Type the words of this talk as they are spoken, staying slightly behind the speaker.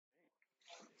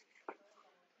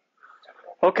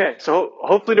Okay, so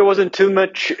hopefully there wasn't too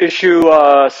much issue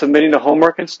submitting the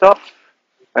homework and stuff.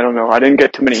 I don't know. I didn't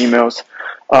get too many emails.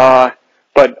 Uh,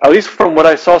 but at least from what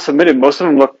I saw submitted, most of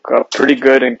them look pretty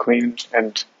good and clean,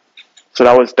 and so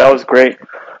that was great.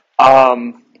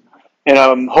 Um, and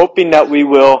I'm hoping that we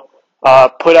will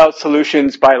put out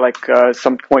solutions by like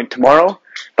some point tomorrow.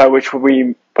 By which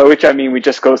I mean we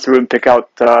just go through and pick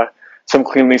out some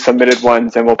cleanly submitted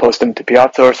ones, and we'll post them to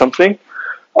Piazza or something.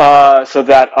 So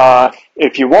that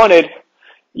if you wanted,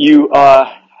 you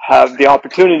have the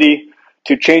opportunity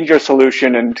to change your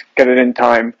solution and get it in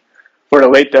time for the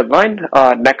late deadline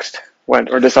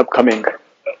this upcoming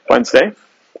Wednesday.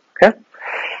 Okay.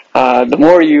 The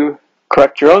more you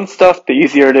correct your own stuff, the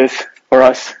easier it is for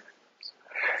us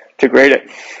to grade it.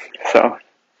 So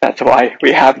that's why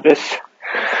we have this.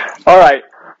 All right.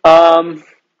 Well,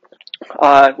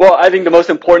 I think the most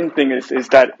important thing is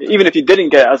that even if you didn't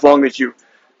get it, as long as you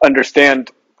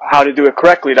understand how to do it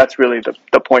correctly, that's really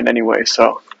the point anyway.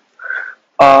 So,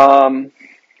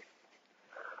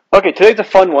 okay, today's a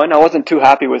fun one. I wasn't too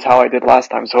happy with how I did last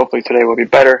time, so hopefully today will be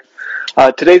better.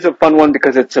 Today's a fun one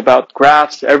because it's about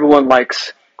graphs. Everyone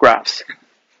likes graphs,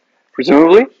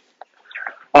 presumably.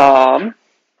 That's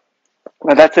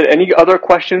it. Any other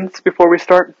questions before we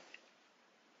start?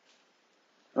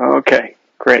 Okay,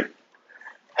 great.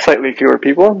 Slightly fewer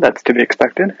people. That's to be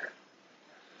expected.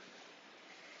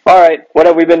 All right, what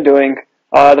have we been doing?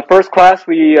 The first class,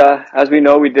 as we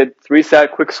know, we did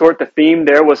 3-sat quicksort. The theme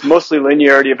there was mostly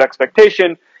linearity of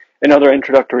expectation and other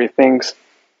introductory things.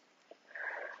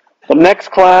 The next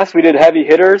class, we did heavy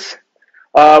hitters,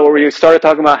 where we started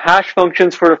talking about hash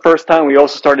functions for the first time. We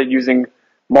also started using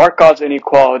Markov's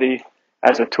inequality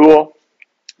as a tool.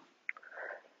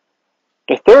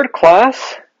 The third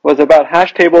class was about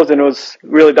hash tables, and it was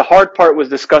really the hard part was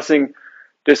discussing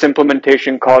this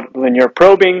implementation called linear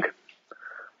probing,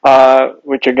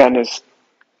 which again is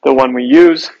the one we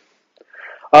use.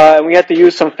 And we had to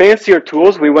use some fancier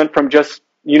tools. We went from just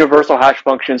universal hash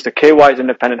functions to k-wise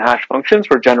independent hash functions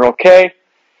for general k.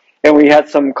 And we had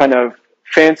some kind of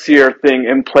fancier thing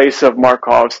in place of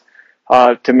Markov's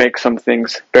to make some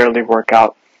things barely work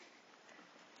out.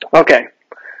 Okay,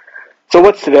 so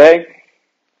what's today?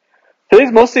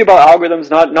 Today's mostly about algorithms,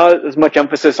 not as much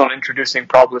emphasis on introducing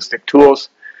probabilistic tools.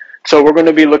 So we're going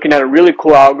to be looking at a really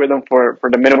cool algorithm for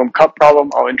the minimum cut problem.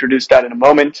 I'll introduce that in a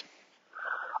moment.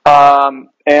 And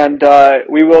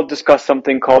we will discuss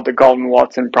something called the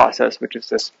Galton-Watson process, which is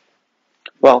this.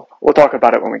 Well, we'll talk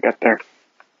about it when we get there.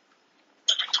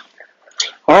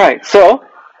 All right, so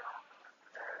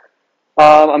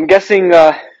I'm guessing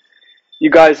you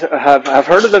guys have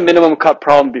heard of the minimum cut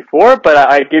problem before, but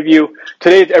I give you,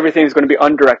 today everything is going to be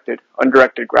undirected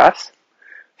graphs.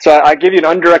 So I give you an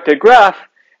undirected graph,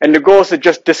 and the goal is to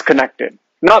just disconnect it.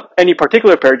 Not any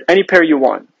particular pair, any pair you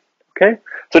want. Okay?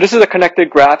 So this is a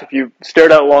connected graph. If you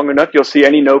stare at it long enough, you'll see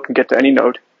any node can get to any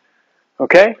node.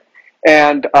 Okay?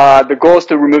 And the goal is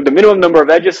to remove the minimum number of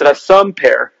edges so that some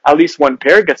pair, at least one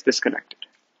pair, gets disconnected.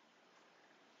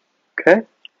 Okay?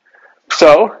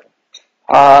 So,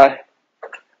 thought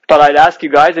I'd ask you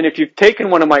guys, and if you've taken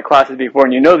one of my classes before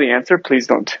and you know the answer, please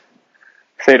don't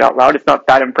say it out loud. It's not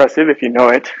that impressive if you know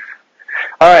it.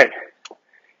 All right.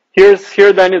 Here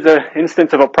then is an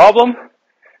instance of a problem.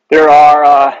 There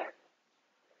are,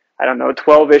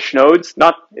 12-ish nodes.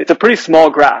 It's a pretty small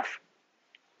graph.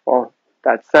 Well,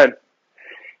 that said.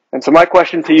 And so my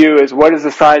question to you is, what is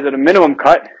the size of the minimum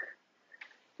cut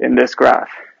in this graph?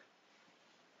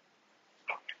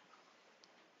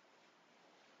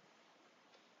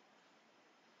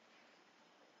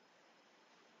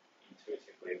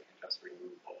 Intuitively, you can just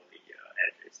remove all the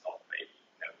edges of a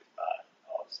node, but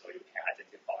also you can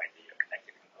identify the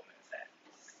connected components and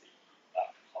see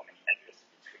how many edges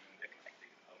between the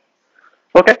connected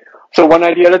components. Okay, so one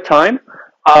idea at a time.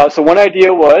 So one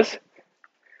idea was,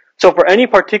 so for any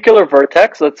particular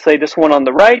vertex, let's say this one on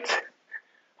the right,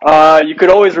 you could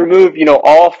always remove,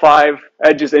 all 5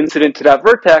 edges incident to that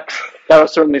vertex. That will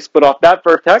certainly split off that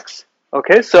vertex.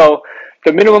 Okay, so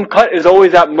the minimum cut is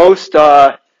always at most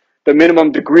the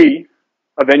minimum degree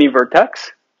of any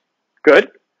vertex.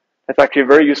 Good. That's actually a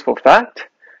very useful fact.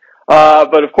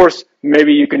 But of course,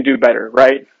 maybe you can do better,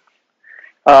 right?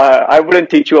 I wouldn't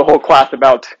teach you a whole class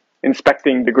about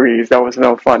inspecting degrees. That was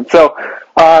no fun. So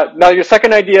now your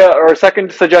second idea or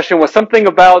second suggestion was something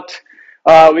about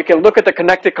we can look at the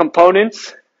connected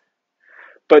components,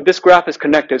 but this graph is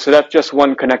connected, so that's just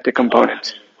one connected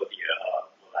component.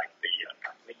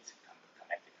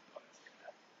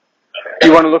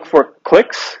 You want to look for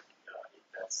clicks?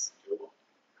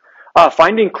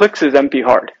 Finding clicks is MP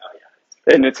hard,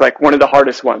 and it's like one of the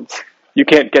hardest ones. You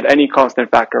can't get any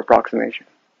constant factor approximation.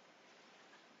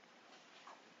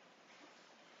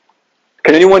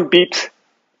 Can anyone beat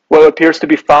what appears to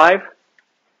be 5?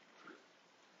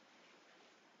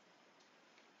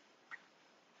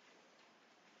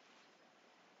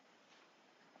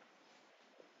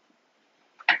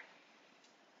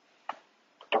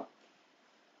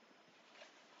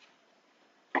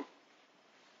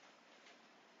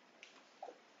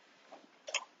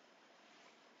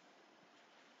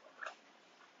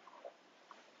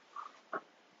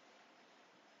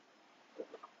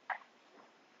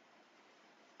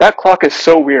 That clock is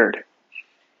so weird.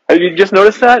 Have you just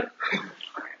noticed that?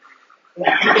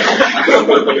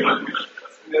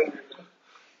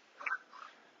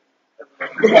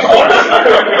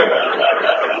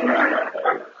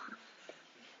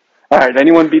 Alright,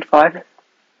 anyone beat 5?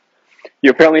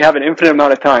 You apparently have an infinite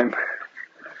amount of time.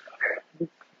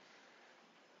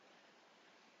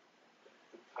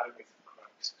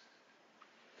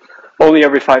 Only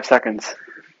every 5 seconds.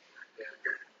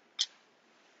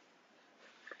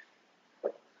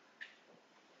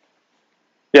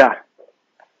 Yeah.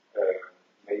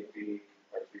 Maybe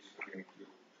partitioning to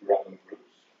random groups,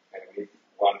 and if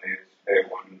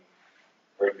one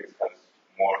vertex has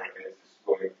more is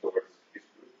going towards this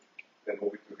group, then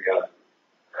move it to the other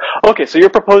group. Okay, so you're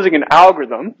proposing an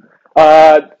algorithm.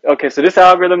 Okay, so this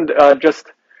algorithm just,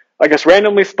 I guess,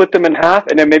 randomly split them in half,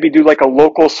 and then maybe do like a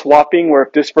local swapping where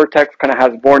if this vertex kind of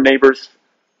has more neighbors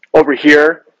over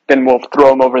here, then we'll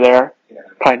throw them over there. Yeah.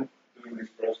 Fine. During this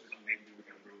process, maybe we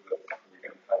can prove that we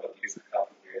can have at least half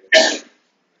of the edges.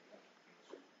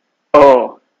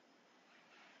 Oh.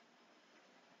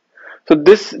 So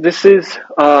this is,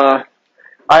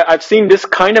 I've seen this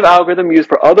kind of algorithm used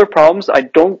for other problems. I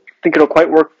don't think it'll quite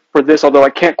work for this, although I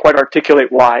can't quite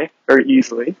articulate why very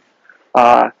easily.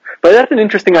 But that's an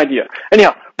interesting idea.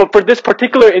 Anyhow, but for this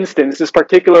particular instance, this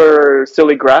particular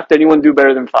silly graph, did anyone do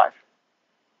better than 5?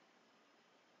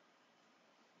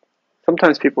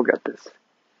 Sometimes people get this.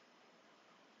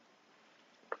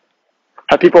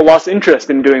 Have people lost interest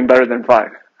in doing better than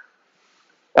 5?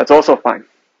 That's also fine.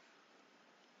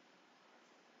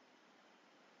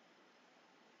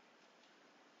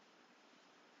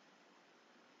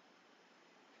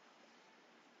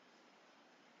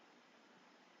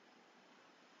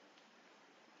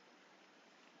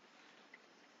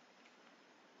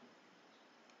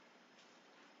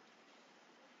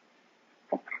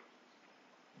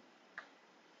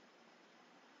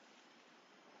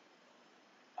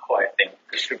 I think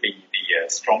it should be the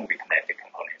strongly connected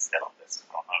component instead of this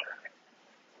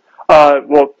one.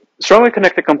 Well, strongly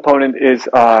connected component is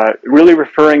really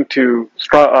referring to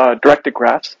directed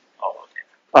graphs, Oh,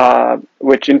 okay.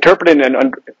 which interpreted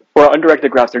and for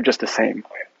undirected graphs, they're just the same.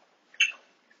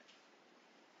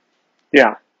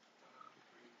 Yeah.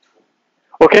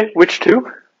 Okay, which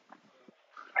two?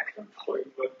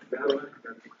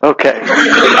 Okay.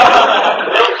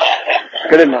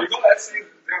 Good enough. Because I see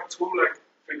there are two like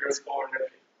figures for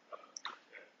everything.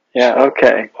 Yeah.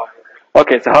 Okay.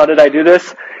 Okay. So how did I do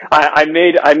this? I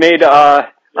made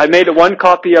one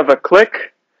copy of a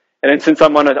click, and then since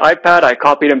I'm on an iPad, I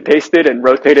copied and pasted and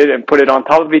rotated and put it on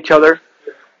top of each other,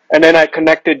 and then I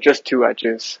connected just 2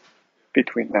 edges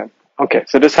between them. Okay.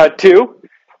 So this had 2.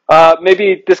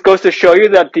 Maybe this goes to show you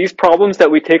that these problems that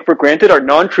we take for granted are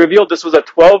non-trivial. This was a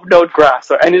 12-node graph,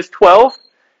 so n is 12,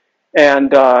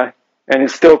 and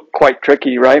it's still quite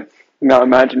tricky, right? Now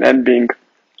imagine n being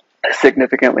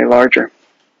significantly larger.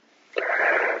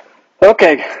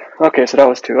 Okay, so that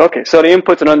was 2. Okay, so the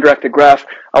input's an undirected graph.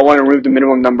 I want to remove the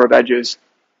minimum number of edges.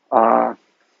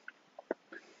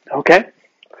 Okay.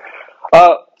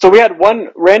 So we had one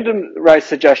randomized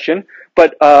suggestion,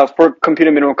 but for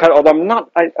computing minimum cut, although I'm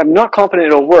not confident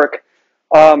it'll work.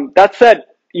 That said,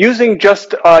 using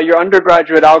just your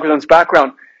undergraduate algorithms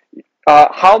background,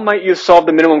 how might you solve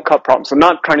the minimum cut problem? So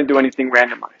not trying to do anything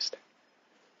randomized.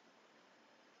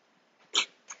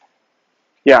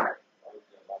 Yeah.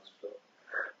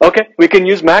 Okay, we can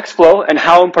use max flow, and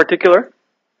how in particular?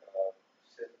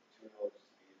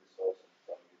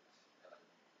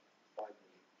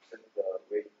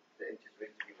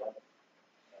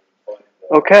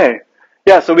 Okay.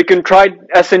 Yeah, so we can try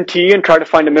SNT and try to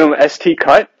find a minimum ST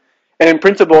cut. And in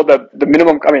principle, the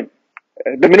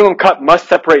minimum cut must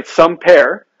separate some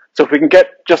pair. So if we can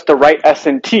get just the right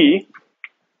SNT,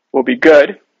 we'll be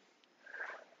good.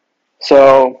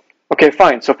 So, okay,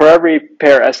 fine. So for every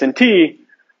pair SNT,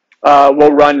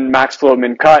 we'll run max flow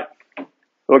min cut.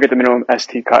 We'll get the minimum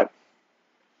ST cut.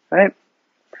 Right?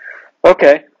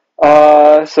 Okay.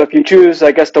 So if you choose,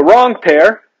 I guess, the wrong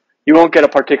pair, you won't get a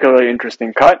particularly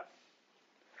interesting cut.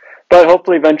 But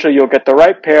hopefully eventually you'll get the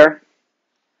right pair,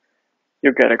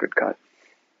 you'll get a good cut.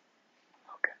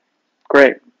 Okay,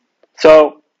 great.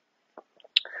 So,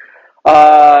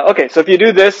 okay, so if you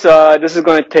do this, this is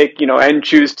going to take, n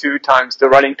choose 2 times the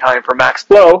running time for max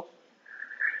flow.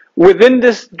 Within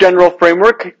this general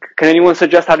framework, can anyone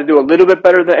suggest how to do a little bit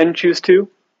better than n choose 2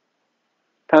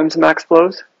 times max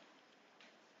flows?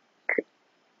 Okay.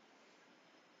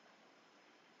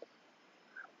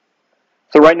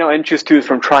 So right now, n choose 2 is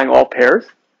from trying all pairs.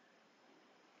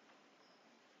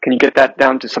 Can you get that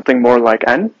down to something more like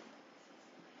n?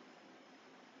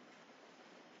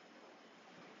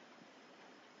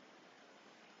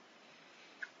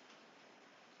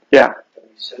 Yeah.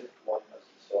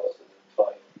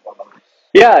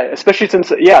 Yeah, especially since,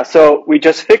 so we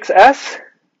just fix S,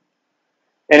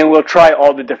 and then we'll try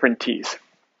all the different T's,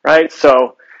 right?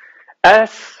 So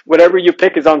S, whatever you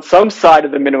pick is on some side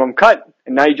of the minimum cut,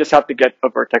 and now you just have to get a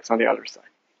vertex on the other side.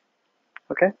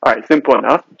 Okay? All right, simple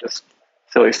enough. Just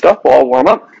silly stuff. We'll all warm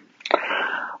up.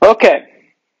 Okay.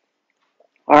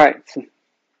 All right.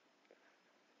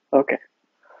 Okay.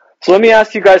 So let me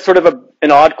ask you guys sort of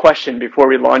an odd question before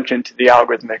we launch into the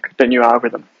new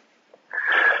algorithm.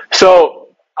 So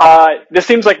this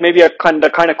seems like maybe the kind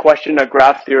of question a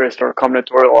graph theorist or a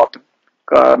combinatorial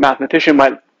mathematician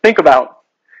might think about.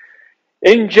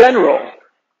 In general,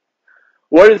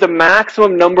 what is the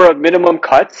maximum number of minimum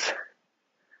cuts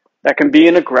that can be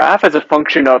in a graph as a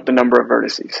function of the number of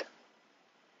vertices?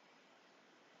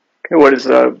 Okay, what is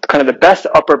kind of the best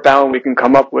upper bound we can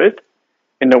come up with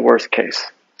in the worst case?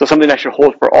 So something that should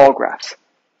hold for all graphs.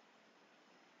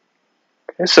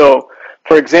 Okay, so,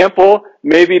 for example,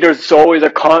 maybe there's always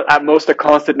at most a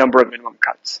constant number of minimum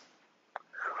cuts.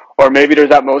 Or maybe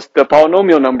there's at most the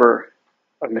polynomial number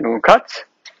of minimum cuts.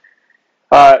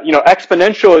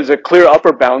 Exponential is a clear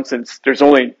upper bound since there's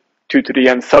only 2 to the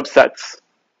n subsets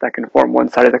that can form one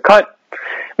side of the cut.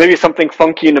 Maybe something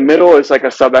funky in the middle is like a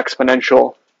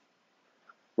sub-exponential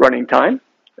running time,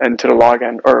 n to the log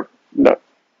n, or no,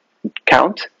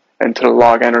 count, n to the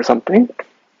log n or something.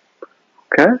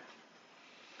 Okay.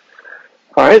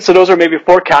 All right, so those are maybe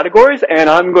 4 categories, and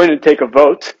I'm going to take a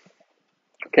vote.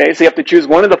 Okay, so you have to choose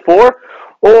one of the 4,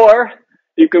 or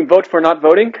you can vote for not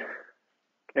voting.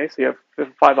 Okay, so you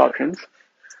have 5 options.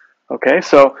 Okay,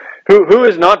 so who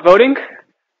is not voting?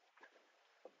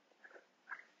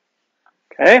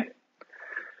 Okay.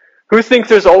 Who thinks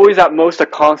there's always at most a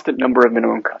constant number of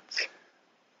minimum cuts?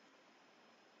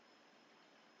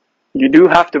 You do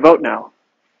have to vote now.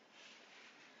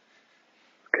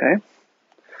 Okay.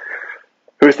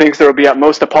 Who thinks there will be at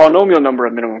most a polynomial number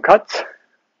of minimum cuts?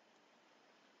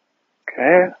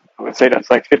 Okay, I would say that's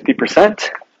like 50%.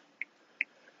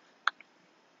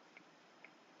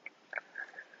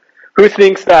 Who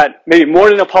thinks that maybe more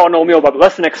than a polynomial but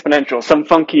less than exponential, some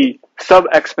funky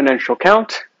sub-exponential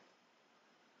count?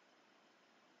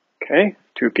 Okay,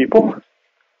 2 people.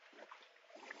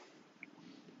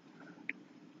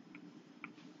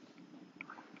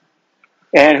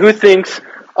 And who thinks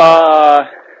there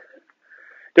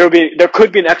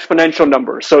could be an exponential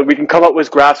number, so we can come up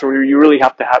with graphs where you really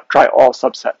have to try all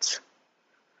subsets.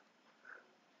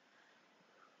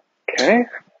 Okay,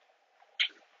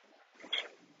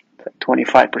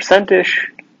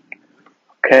 25%-ish.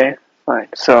 Okay, all right.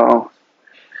 So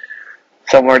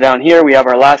somewhere down here we have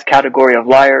our last category of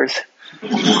liars.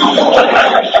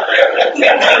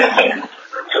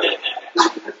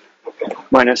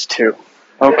 -2.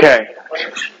 Okay.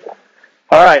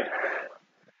 All right.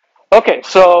 Okay,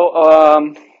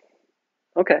 so,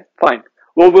 okay, fine.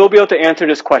 Well, we'll be able to answer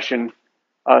this question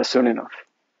soon enough.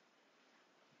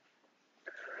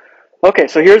 Okay,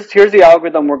 so here's the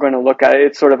algorithm we're going to look at.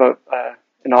 It's sort of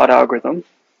an odd algorithm.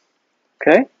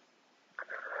 Okay?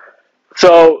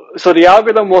 So the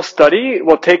algorithm we'll study,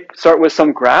 we'll start with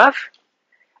some graph,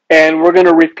 and we're going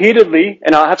to repeatedly,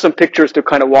 and I'll have some pictures to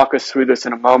kind of walk us through this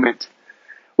in a moment.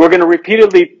 We're going to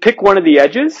repeatedly pick one of the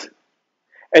edges,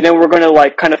 and then we're going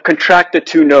to kind of contract the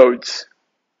 2 nodes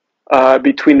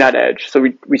between that edge. So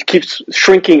we keep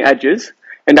shrinking edges,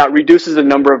 and that reduces the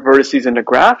number of vertices in the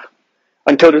graph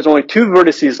until there's only 2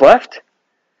 vertices left,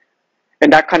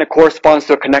 and that kind of corresponds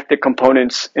to the connected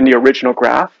components in the original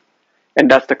graph, and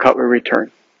that's the cut we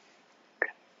return.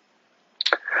 Okay.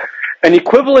 An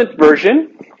equivalent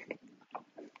version,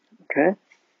 okay,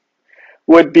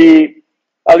 would be,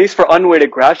 at least for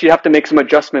unweighted graphs, you have to make some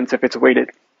adjustments if it's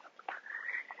weighted,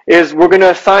 is we're going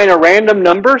to assign a random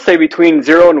number, say between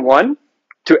 0 and 1,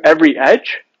 to every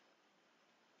edge.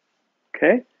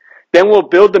 Okay. Then we'll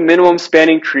build the minimum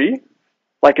spanning tree,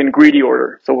 like in greedy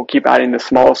order. So we'll keep adding the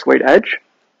smallest weight edge.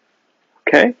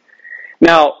 Okay.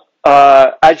 Now,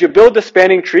 as you build the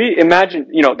spanning tree,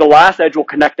 imagine, the last edge will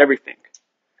connect everything.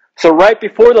 So right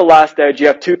before the last edge, you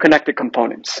have two connected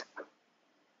components.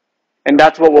 And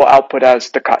that's what will output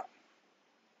as the cut.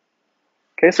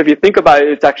 Okay, so if you think about it,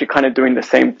 it's actually kind of doing the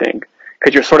same thing,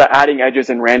 because you're sort of adding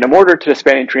edges in random order to the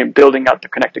spanning tree and building out the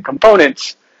connected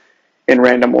components in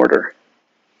random order.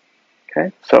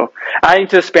 Okay, so adding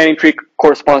to the spanning tree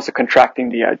corresponds to contracting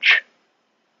the edge.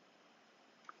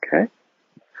 Okay,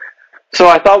 so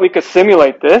I thought we could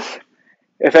simulate this.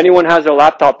 If anyone has their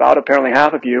laptop out, apparently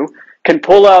half of you, can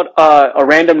pull out a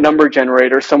random number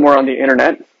generator somewhere on the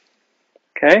internet.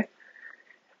 Okay,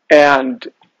 and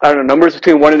I don't know, numbers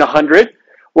between 1 and 100.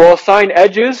 We'll assign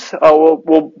edges.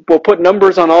 We'll put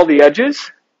numbers on all the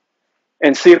edges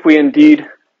and see if we indeed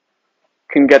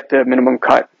can get the minimum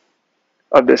cut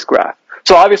of this graph.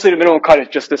 So obviously the minimum cut is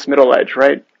just this middle edge,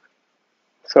 right?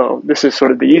 So this is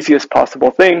sort of the easiest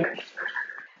possible thing.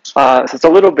 So it's a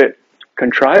little bit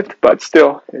contrived, but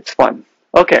still, it's fun.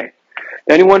 Okay.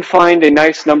 Anyone find a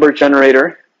nice number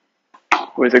generator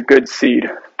with a good seed?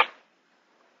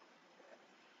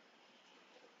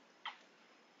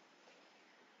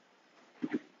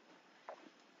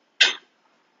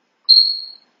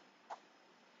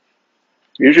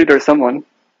 Usually there's someone.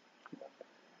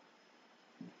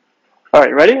 All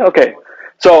right, ready? Okay.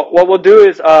 So what we'll do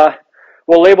is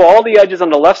we'll label all the edges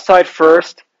on the left side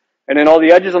first, and then all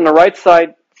the edges on the right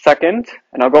side second,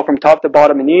 and I'll go from top to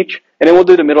bottom in each, and then we'll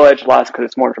do the middle edge last because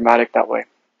it's more dramatic that way.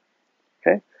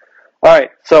 Okay. All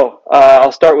right. So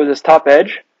I'll start with this top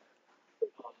edge.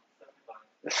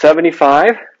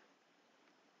 75.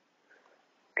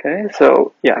 Okay.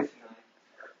 So yeah.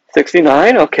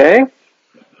 69. Okay.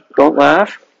 Don't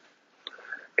laugh.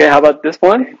 Okay. How about this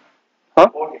one? Huh?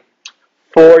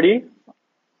 40.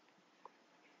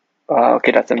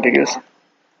 Okay, that's ambiguous.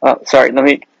 Sorry.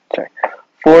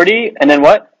 40, and then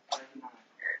what?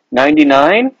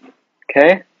 99.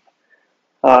 Okay.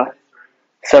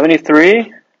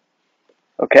 73.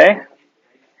 Okay.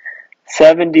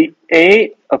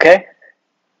 78. Okay.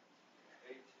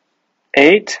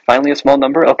 8. Finally a small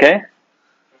number. Okay.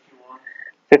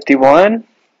 51.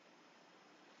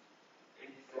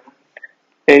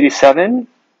 87.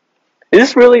 Is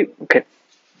this really? Okay.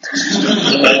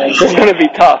 This is going to be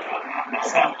tough.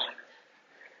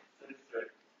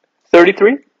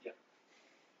 33?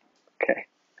 Okay.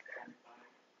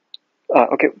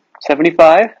 Okay.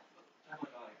 75?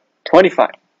 25.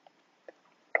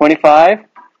 25?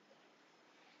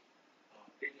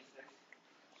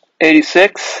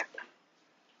 86?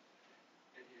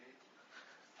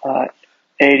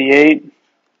 88?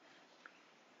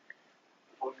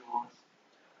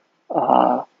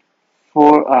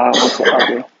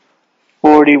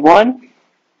 41?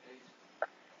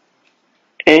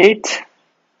 8?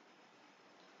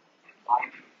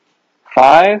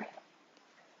 5?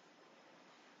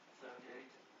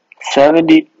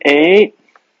 78?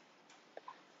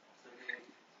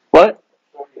 What?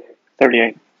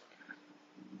 38.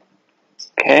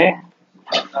 Okay.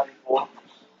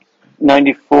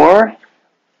 94.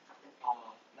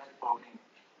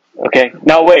 Okay.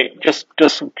 Now wait. Just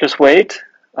wait.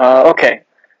 Okay.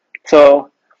 So,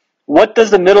 what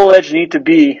does the middle edge need to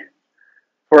be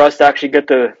for us to actually get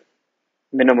the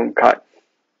minimum cut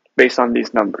based on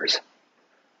these numbers?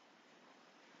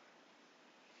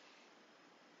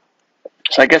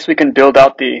 So I guess we can build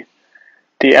out the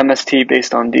MST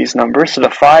based on these numbers. So the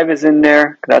 5 is in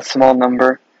there, that small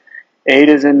number. 8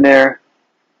 is in there.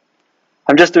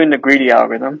 I'm just doing the greedy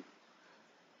algorithm.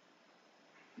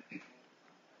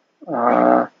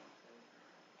 I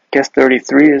guess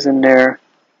 33 is in there.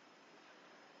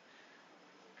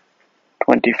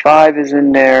 25 is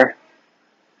in there.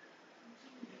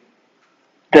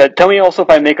 Tell me also if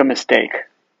I make a mistake.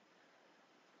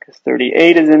 Because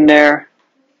 38 is in there.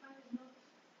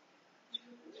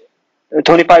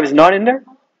 25 is not in there?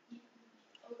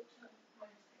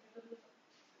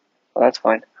 Oh, that's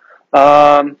fine.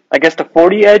 I guess the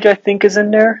 40 edge I think is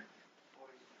in there.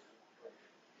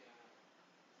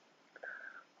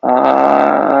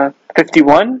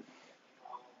 51?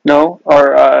 No,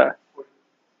 or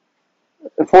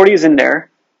 40 is in there.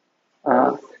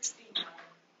 Your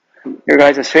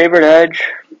guys' favorite edge.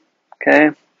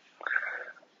 Okay.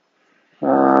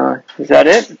 Is that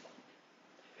it?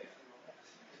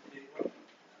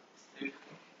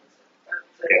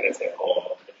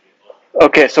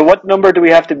 Okay, so what number do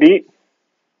we have to beat?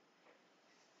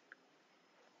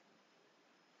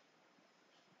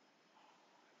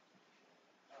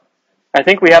 I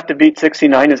think we have to beat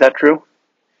 69. Is that true?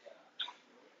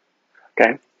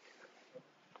 Okay.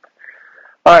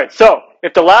 All right, so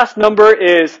if the last number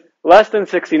is less than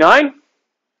 69,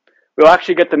 we'll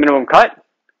actually get the minimum cut.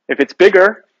 If it's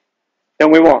bigger,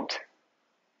 then we won't.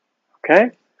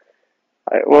 Okay.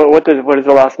 What is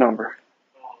the last number?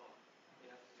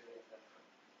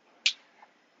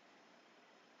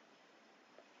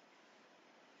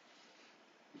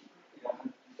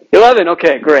 11.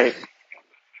 Okay, great.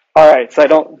 All right. So I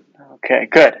don't. Okay,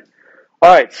 good. All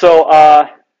right. So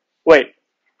wait.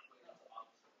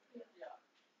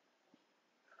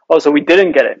 Oh, so we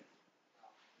didn't get it.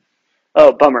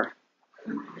 Oh, bummer.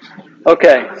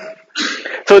 Okay.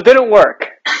 So it didn't work,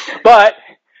 but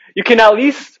you can at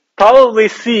least probably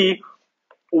see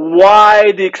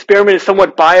why the experiment is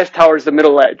somewhat biased towards the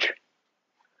middle edge,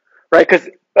 right? Because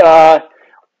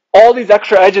all these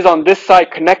extra edges on this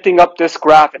side connecting up this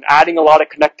graph and adding a lot of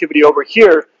connectivity over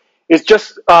here is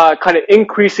just kind of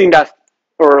increasing that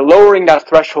or lowering that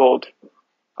threshold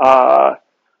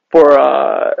for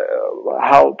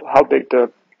how big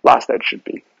the last edge should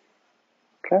be.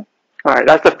 Okay. All right.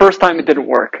 That's the first time it didn't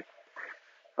work,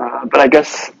 but I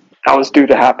guess that was due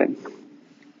to happen.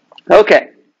 Okay.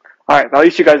 All right. Well, at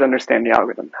least you guys understand the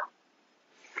algorithm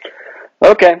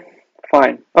now. Okay.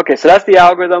 Fine. Okay. So that's the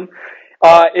algorithm.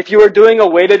 If you were doing a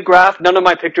weighted graph, none of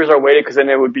my pictures are weighted because then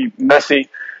it would be messy.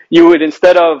 You would,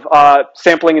 instead of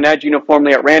sampling an edge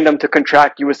uniformly at random to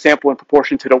contract, you would sample in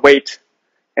proportion to the weight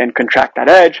and contract that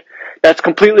edge. That's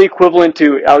completely equivalent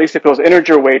to, at least if it was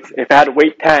integer weights, if it had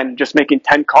weight 10, just making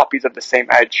 10 copies of the same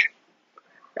edge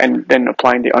and then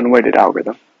applying the unweighted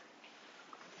algorithm.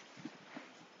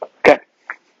 Okay.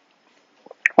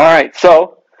 All right,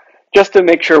 so just to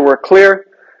make sure we're clear,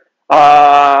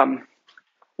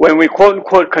 when we quote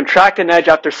unquote contract an edge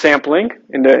after sampling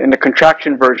in the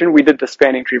contraction version, we did the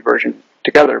spanning tree version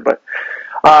together. But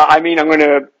I'm going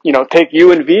to take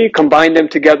U and V, combine them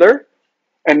together,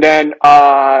 and then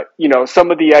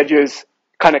some of the edges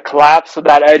kind of collapse. So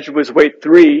that edge was weight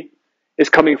 3 is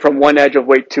coming from one edge of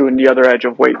weight 2 and the other edge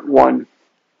of weight 1.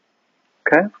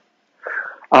 Okay,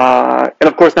 and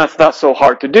of course that's not so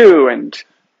hard to do, and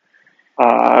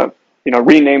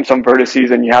rename some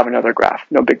vertices and you have another graph.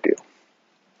 No big deal.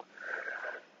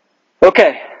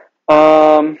 Okay.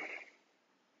 Okay.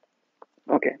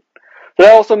 So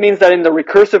that also means that in the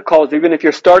recursive calls, even if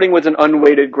you're starting with an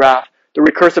unweighted graph, the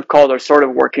recursive calls are sort of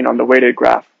working on the weighted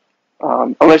graph,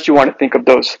 unless you want to think of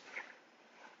those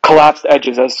collapsed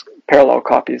edges as parallel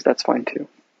copies. That's fine too.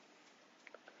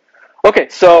 Okay.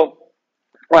 So,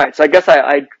 right. So I guess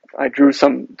I drew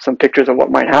some pictures of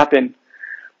what might happen.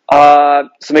 So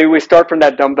maybe we start from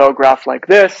that dumbbell graph like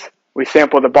this. We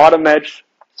sample the bottom edge.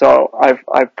 So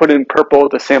I've put in purple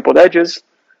the sampled edges.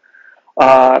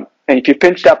 And if you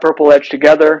pinch that purple edge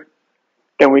together,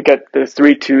 then we get the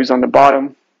 3 2s on the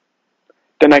bottom.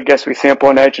 Then I guess we sample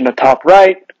an edge in the top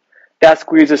right. That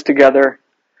squeezes together.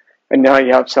 And now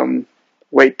you have some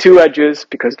weight 2 edges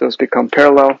because those become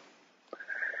parallel.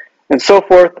 And so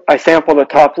forth. I sample the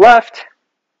top left.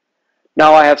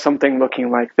 Now I have something looking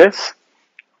like this.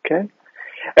 Okay.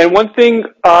 And one thing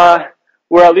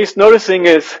we're at least noticing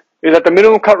is that the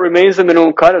minimum cut remains the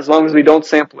minimum cut as long as we don't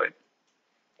sample it.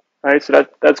 Right, so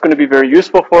that's going to be very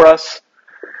useful for us.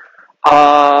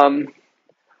 And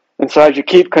so as you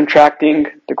keep contracting,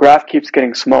 the graph keeps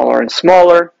getting smaller and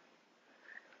smaller.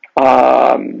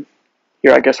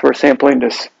 Here I guess we're sampling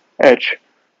this edge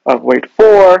of weight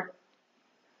 4.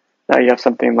 Now you have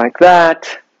something like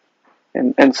that,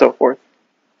 and so forth.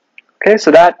 Okay, so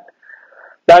that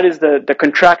is the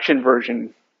contraction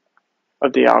version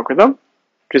of the algorithm,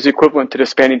 which is equivalent to the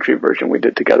spanning tree version we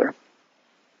did together.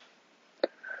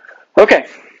 Okay,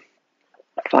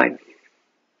 fine.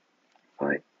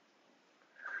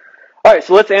 All right,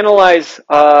 so let's analyze.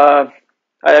 I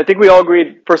think we all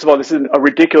agreed, first of all, this is a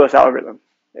ridiculous algorithm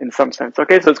in some sense.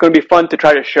 Okay, so it's going to be fun to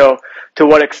try to show to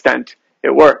what extent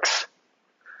it works.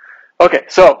 Okay,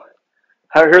 so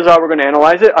here's how we're going to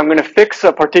analyze it. I'm going to fix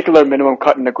a particular minimum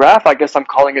cut in the graph. I guess I'm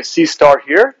calling it C star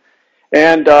here.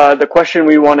 And the question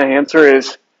we want to answer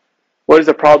is, what is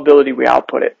the probability we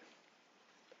output it?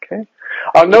 Okay.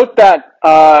 I'll note that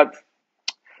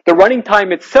the running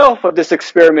time itself of this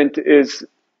experiment is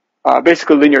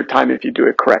basically linear time if you do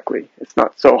it correctly. It's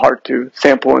not so hard to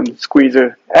sample and squeeze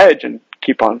an edge and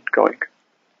keep on going.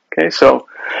 Okay, so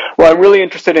what I'm really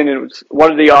interested in is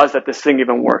what are the odds that this thing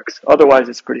even works? Otherwise,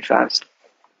 it's pretty fast.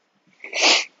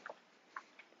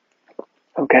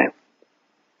 Okay.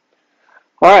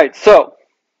 All right, so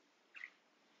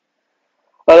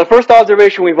the first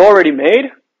observation we've already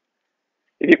made,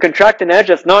 if you contract an edge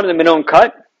that's not in the minimum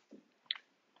cut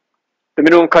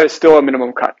is still a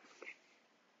minimum cut.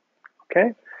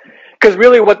 Okay? Because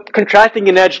really what contracting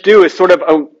an edge do is sort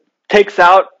of takes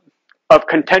out of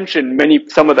contention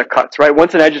some of the cuts, right?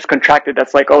 Once an edge is contracted,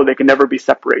 that's like, oh, they can never be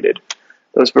separated,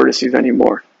 those vertices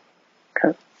anymore.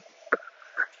 Okay?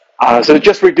 So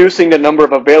just reducing the number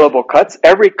of available cuts.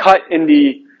 Every cut in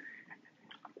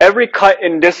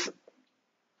this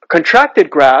contracted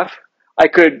graph, I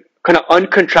could kind of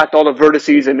uncontract all the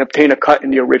vertices and obtain a cut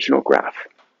in the original graph.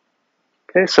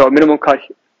 Okay, so a minimum cut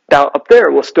down up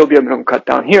there will still be a minimum cut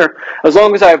down here, as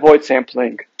long as I avoid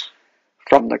sampling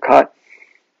from the cut.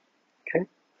 Okay,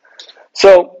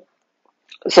 so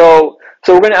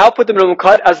we're going to output the minimum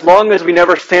cut as long as we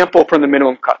never sample from the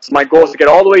minimum cut. So my goal is to get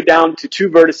all the way down to 2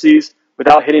 vertices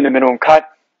without hitting the minimum cut.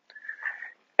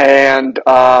 And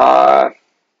so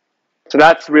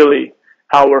that's really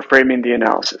how we're framing the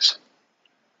analysis.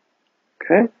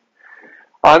 Okay,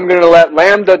 I'm going to let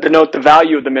lambda denote the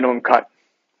value of the minimum cut.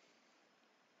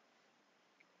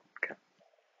 Okay.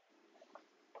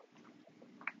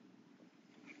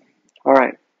 All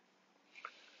right.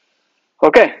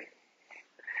 Okay.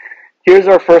 Here's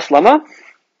our first lemma.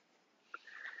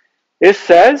 It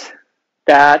says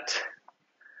that,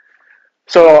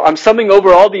 so I'm summing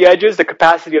over all the edges, the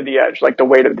capacity of the edge, like the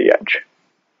weight of the edge.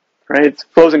 Right? It's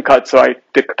flows and cuts, so I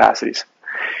did capacities.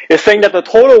 It's saying that the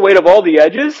total weight of all the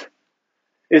edges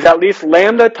is at least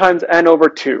lambda times n over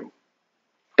 2.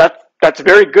 That's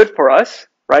very good for us,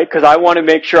 right? Because I want to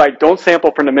make sure I don't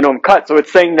sample from the minimum cut. So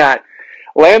it's saying that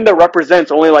lambda represents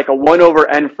only like a 1 over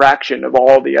n fraction of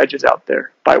all the edges out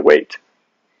there by weight,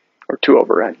 or 2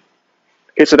 over n.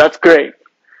 Okay, so that's great,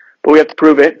 but we have to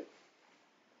prove it.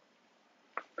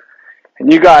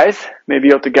 And you guys may be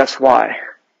able to guess why.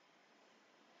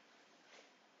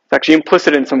 It's actually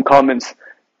implicit in some comments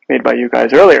made by you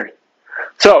guys earlier.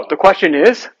 So the question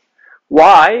is,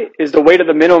 why is the weight of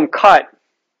the minimum cut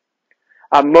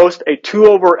at most a 2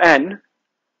 over n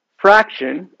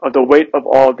fraction of the weight of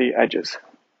all the edges?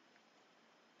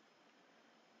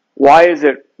 Why is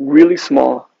it really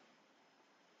small?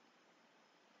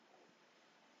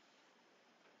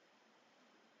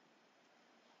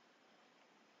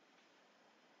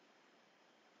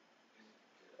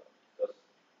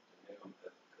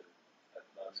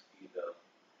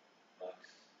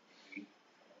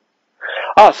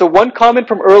 So one comment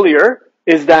from earlier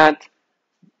is that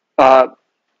all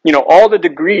the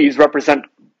degrees represent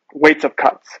weights of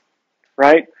cuts,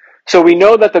 right? So we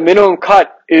know that the minimum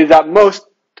cut is at most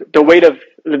the weight of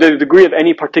the degree of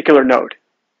any particular node.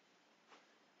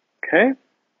 Okay.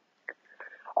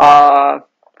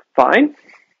 Fine.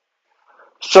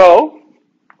 So,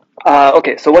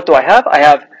 okay. So what do I have? I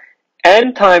have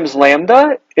n times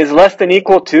lambda is less than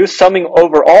equal to summing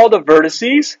over all the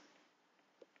vertices.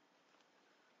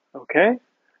 Okay.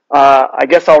 I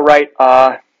guess I'll write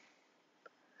the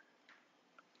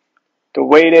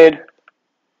weighted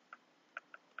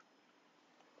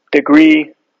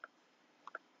degree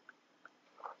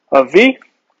of V.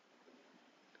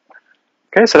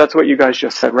 Okay, so that's what you guys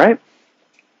just said, right?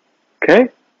 Okay.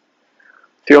 So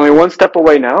you're only one step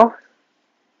away now.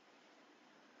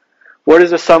 What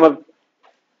is the sum of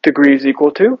degrees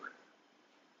equal to?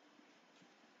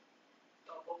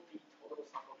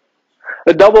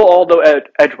 The double all the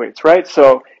edge weights, right?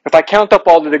 So if I count up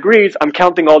all the degrees, I'm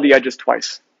counting all the edges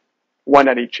twice. One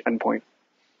at each endpoint.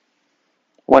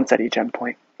 Once at each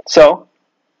endpoint. So,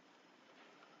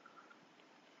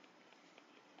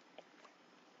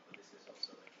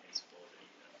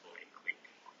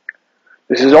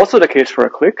 this is also the case for a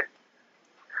clique.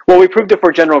 Well, we proved it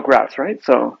for general graphs, right?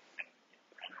 So,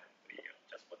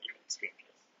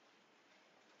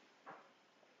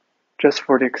 just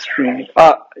for the extreme.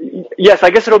 Yes,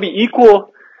 I guess it'll be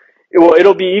equal.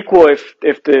 It'll be equal if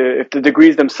the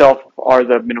degrees themselves are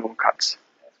the minimum cuts.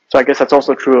 So I guess that's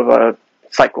also true of a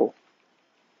cycle.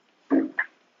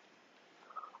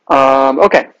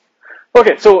 Okay.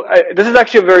 So this is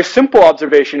actually a very simple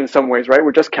observation in some ways, right?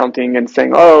 We're just counting and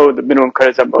saying, oh, the minimum cut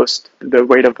is at most the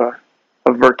weight of a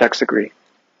vertex degree.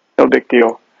 No big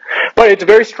deal. But it's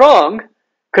very strong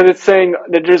because it's saying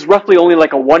that there's roughly only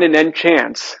like a 1 in n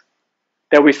chance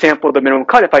that we sample the minimum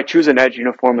cut if I choose an edge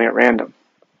uniformly at random.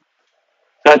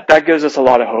 That gives us a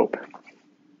lot of hope.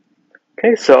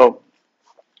 Okay, so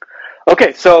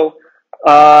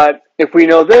if we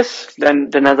know this,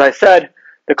 then as I said,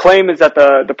 the claim is that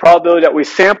the probability that we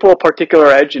sample a particular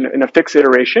edge in a fixed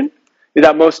iteration is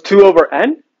at most 2 over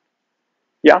n.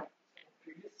 Yeah.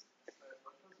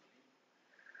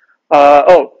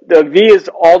 The V is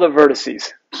all the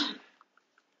vertices.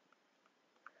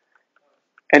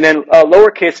 And then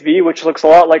lowercase v, which looks a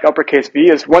lot like uppercase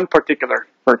V, is one particular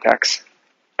vertex,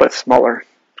 but smaller.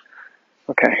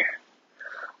 Okay.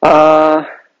 All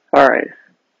right.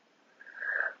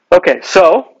 Okay,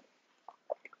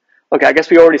 I guess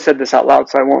we already said this out loud,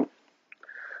 so I won't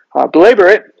belabor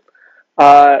it.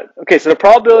 Okay, so the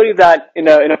probability that in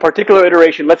a particular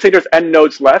iteration, let's say there's n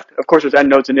nodes left. Of course, there's n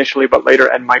nodes initially, but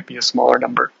later n might be a smaller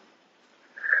number,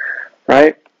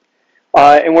 right?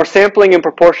 And we're sampling in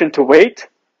proportion to weight.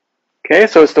 Okay,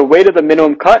 so it's the weight of the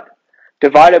minimum cut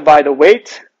divided by the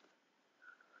weight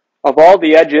of all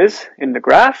the edges in the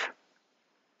graph,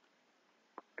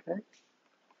 okay,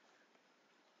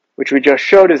 which we just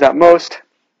showed is at most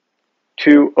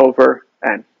 2 over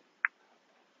n.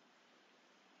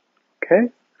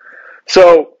 Okay,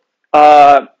 so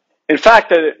in fact,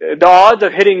 the odds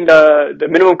of hitting the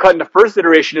minimum cut in the first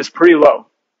iteration is pretty low.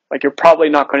 Like you're probably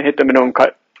not going to hit the minimum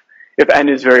cut if n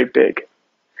is very big.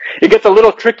 It gets a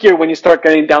little trickier when you start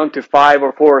getting down to 5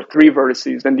 or 4 or 3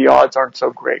 vertices, then the odds aren't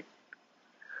so great.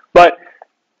 But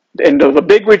in the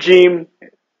big regime,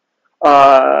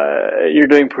 you're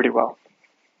doing pretty well.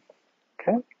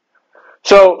 Okay.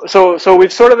 So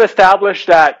we've sort of established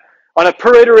that on a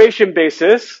per iteration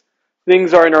basis,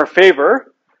 things are in our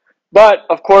favor. But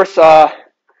of course, to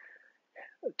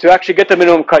actually get the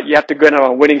minimum cut, you have to go on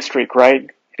a winning streak, right?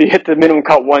 If you hit the minimum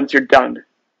cut once, you're done.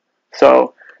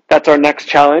 So that's our next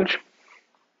challenge.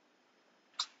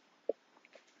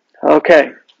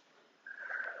 Okay.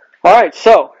 All right.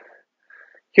 So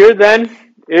here then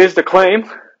is the claim.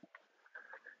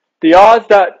 The odds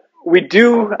that we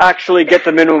do actually get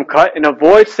the minimum cut and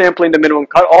avoid sampling the minimum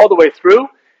cut all the way through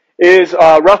is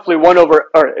roughly 1 over,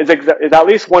 or is at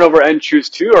least 1 over n choose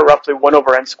 2, or roughly 1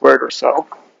 over n squared or so.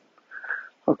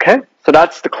 Okay, so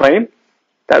that's the claim,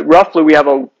 that roughly we have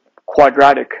a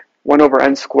quadratic 1 over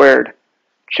n squared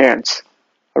chance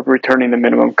of returning the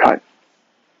minimum cut.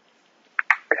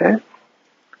 Okay.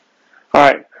 All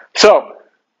right, so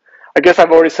I guess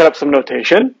I've already set up some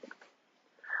notation.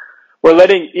 We're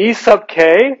letting E sub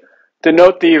k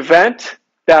denote the event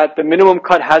that the minimum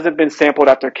cut hasn't been sampled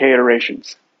after k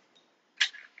iterations.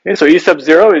 Okay, so E sub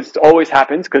 0 always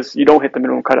happens because you don't hit the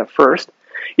minimum cut at first.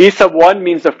 E sub 1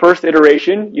 means the first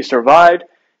iteration you survived.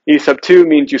 E sub 2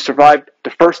 means you survived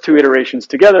the first 2 iterations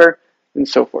together, and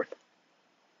so forth.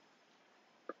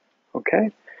 Okay?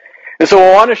 And so what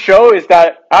I want to show is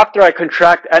that after I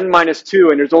contract n minus 2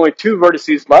 and there's only 2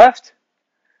 vertices left,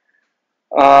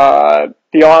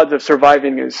 the odds of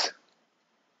surviving is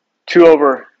 2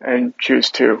 over and choose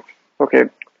 2. Okay,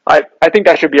 I think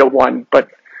that should be a 1, but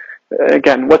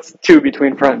again, what's 2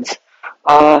 between friends?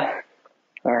 All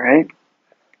right.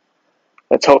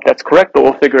 Let's hope that's correct, but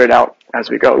we'll figure it out as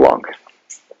we go along.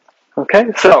 Okay,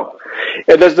 so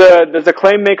does the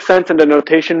claim make sense and the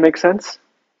notation make sense?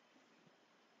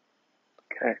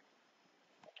 Okay.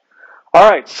 All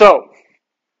right, so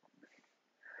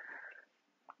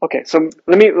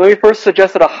let me first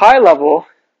suggest at a high level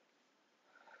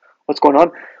what's going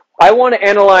on. I want to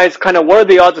analyze kind of what are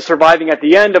the odds of surviving at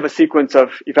the end of a sequence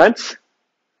of events.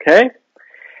 Okay?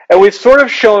 And we've sort of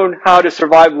shown how to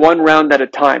survive one round at a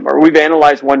time, or we've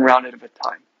analyzed one round at a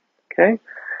time. Okay?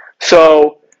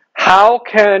 So how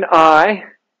can I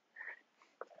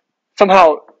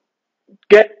somehow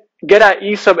get at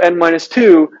E sub n minus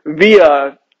 2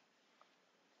 via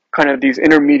kind of these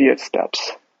intermediate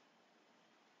steps?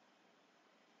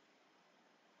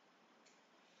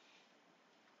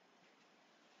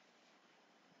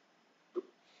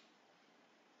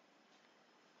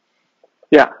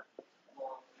 Yeah.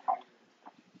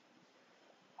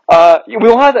 We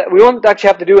won't actually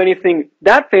have to do anything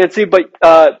that fancy, but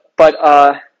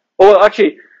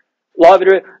actually, law of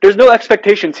iterations, there's no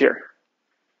expectations here,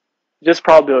 just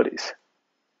probabilities.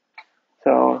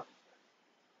 So,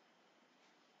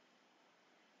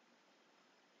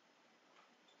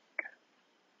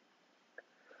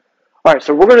 all right.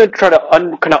 So we're going to try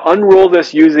to kind of unroll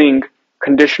this using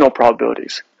conditional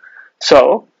probabilities.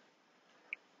 So,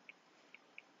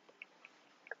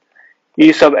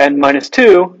 E sub n minus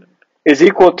 2 is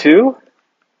equal to,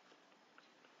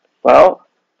 well,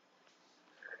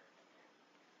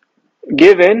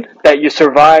 given that you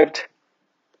survived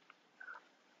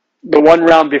the one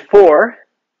round before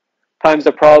times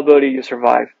the probability you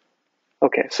survive.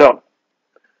 Okay, so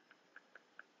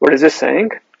what is this saying?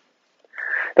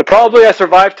 The probability I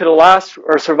survived to the last,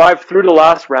 or survived through the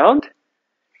last round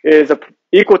is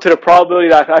equal to the probability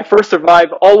that I first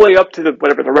survived all the way up to the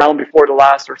round before the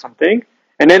last or something,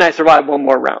 and then I survived one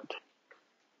more round.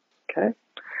 Okay?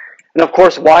 And of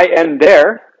course, why end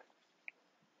there?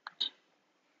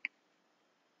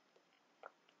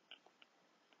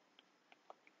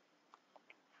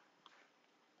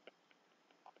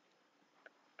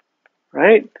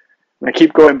 Right? And I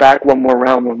keep going back one more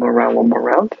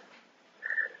round.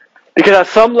 Because at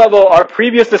some level, our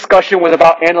previous discussion was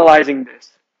about analyzing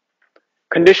this.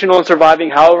 Conditional on surviving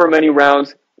however many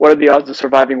rounds, what are the odds of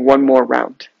surviving one more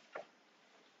round?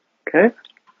 Okay?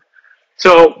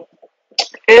 So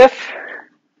if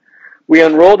we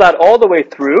unroll that all the way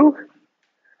through,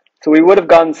 so we would have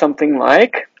gotten something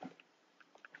like,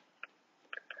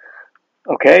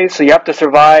 okay, so you have to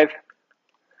survive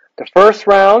the first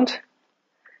round,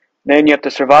 then you have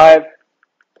to survive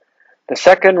the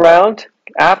second round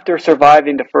after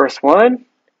surviving the first one.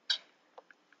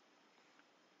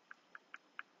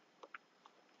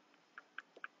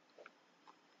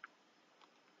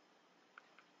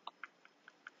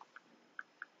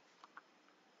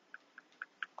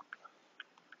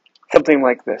 Something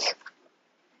like this.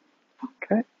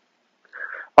 Okay.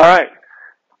 All right.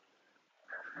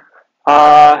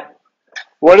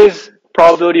 What is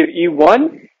probability of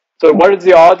E1? So what is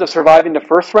the odds of surviving the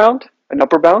first round? An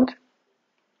upper bound?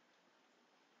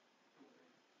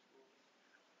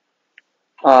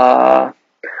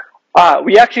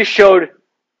 We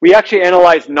actually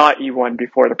analyzed not E1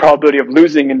 before, the probability of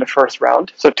losing in the first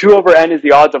round. So 2 over n is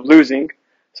the odds of losing.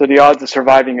 So the odds of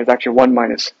surviving is actually 1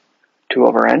 minus 2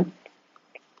 over n.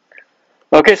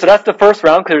 Okay, so that's the first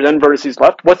round because there's n vertices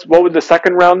left. What would the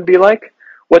second round be like?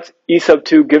 What's E sub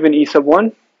 2 given E sub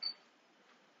 1?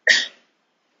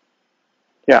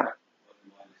 Yeah.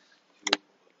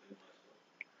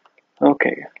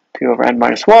 Okay, 2 over n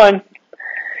minus 1.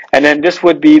 And then this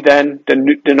would be then,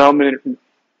 the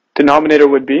denominator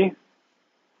would be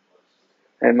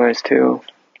n minus 2.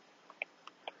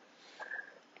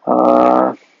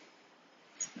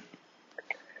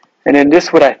 And then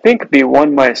this would, I think, be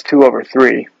 1 minus 2 over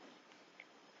 3.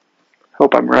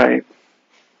 Hope I'm right.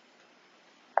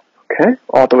 Okay,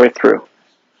 all the way through.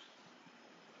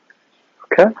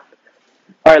 Okay.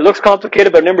 All right, looks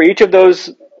complicated, but remember, each of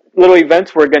those little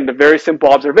events were, again, the very simple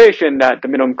observation that the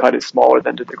minimum cut is smaller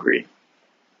than the degree.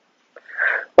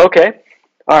 Okay.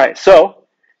 All right, so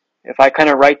if I kind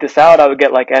of write this out, I would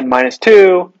get like n minus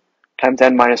 2 times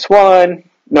n minus 1.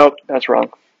 Nope, that's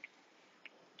wrong.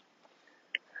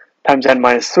 Times n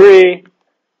minus 3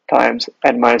 times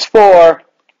n minus 4,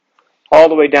 all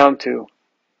the way down to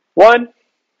 1.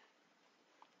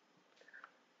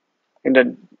 In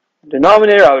the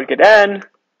denominator, I would get n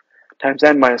times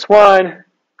n minus 1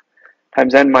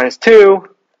 times n minus 2,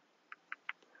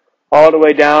 all the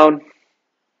way down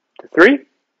to 3.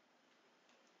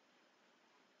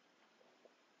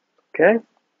 Okay.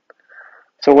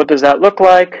 So what does that look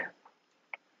like?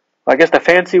 Well, I guess the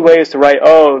fancy way is to write,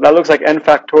 oh, that looks like n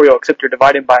factorial, except you're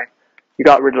dividing by, you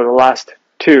got rid of the last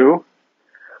 2.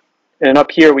 And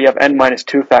up here we have n minus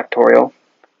 2 factorial.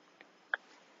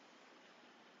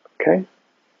 Okay.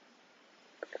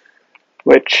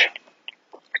 Which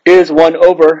is 1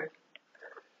 over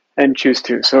n choose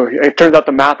 2. So it turns out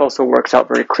the math also works out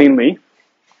very cleanly,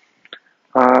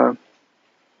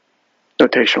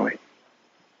 notationally.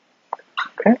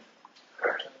 Okay.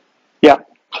 Yeah.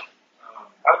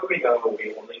 How do we know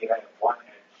we only have one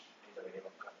edge in the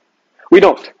minimum cut? We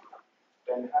don't.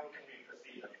 Then how can we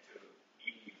proceed up to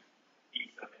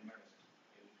E sub n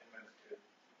minus 2?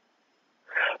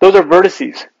 Those are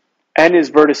vertices. N is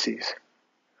vertices.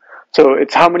 So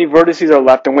it's how many vertices are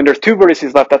left, and when there's 2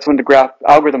 vertices left, that's when the graph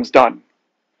algorithm's done.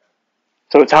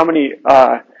 So it's how many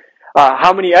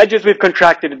edges we've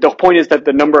contracted. The point is that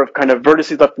the number of kind of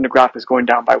vertices left in the graph is going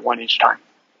down by 1 each time.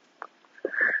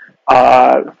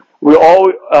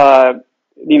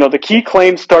 The key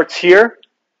claim starts here,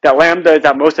 that lambda is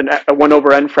at most a 1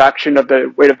 over n fraction of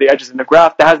the weight of the edges in the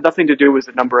graph. That has nothing to do with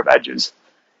the number of edges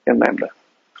in lambda.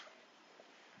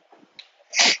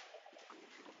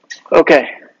 Okay.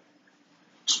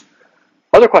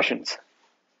 Other questions?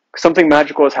 Something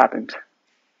magical has happened.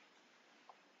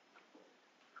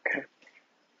 Okay.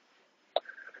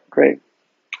 Great.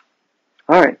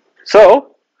 All right.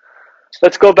 So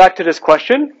let's go back to this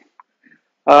question.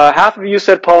 Half of you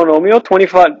said polynomial.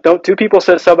 2 people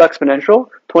said sub-exponential.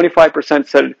 25%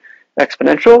 said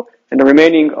exponential, and the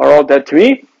remaining are all dead to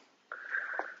me.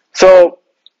 So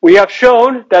we have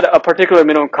shown that a particular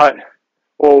minimum cut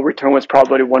will return with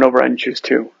probability 1 over n choose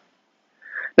 2.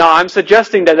 Now, I'm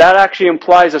suggesting that actually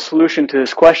implies a solution to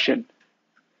this question.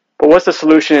 But what's the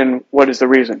solution and what is the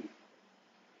reason?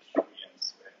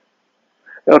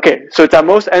 Okay, so it's at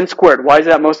most n squared. Why is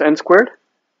it at most n squared?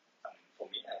 For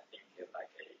me, I think it's like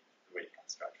a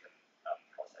reconstruction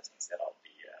process instead of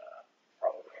the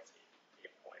probability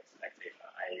points. Like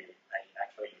I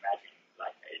actually imagine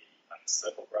like a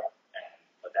circle graph, and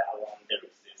for that one there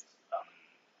exists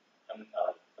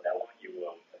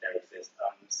there exists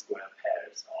square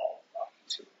pairs of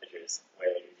 2 edges where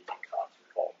you need to cut to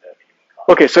form the minimum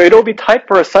cut. Okay, so it'll be typed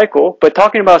for a cycle, but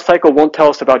talking about a cycle won't tell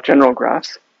us about general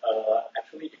graphs.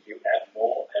 Actually, if you add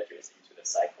more edges into the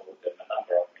cycle, then the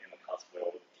number of minimum cuts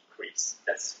will decrease.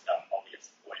 That's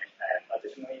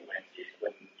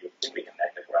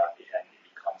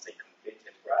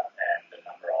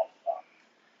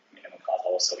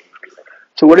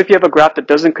So what if you have a graph that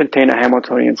doesn't contain a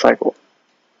Hamiltonian cycle?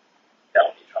 That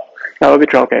would be trouble. That would be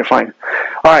true. Okay, fine.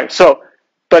 All right. So,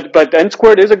 but n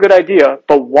squared is a good idea.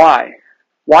 But why?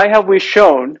 Why have we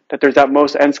shown that there's at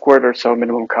most n squared or so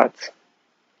minimum cuts?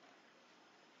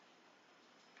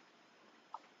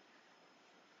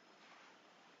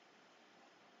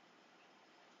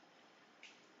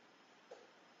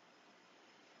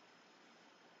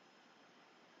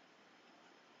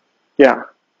 Yeah.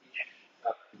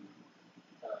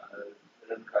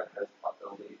 Minimum cut has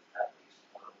probability at least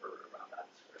 1 over around that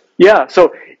square. Yeah.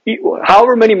 So,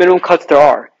 however many minimum cuts there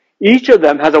are, each of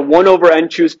them has a 1 over n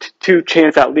choose 2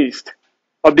 chance at least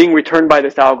of being returned by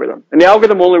this algorithm. And the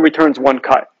algorithm only returns one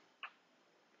cut.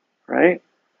 Right?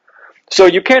 So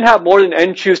you can't have more than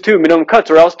n choose 2 minimum cuts,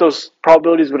 or else those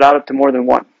probabilities would add up to more than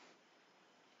 1.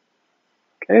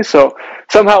 Okay, so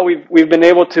somehow we've been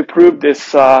able to prove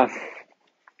this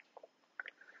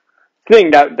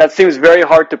thing that seems very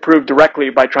hard to prove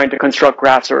directly by trying to construct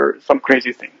graphs or some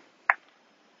crazy thing.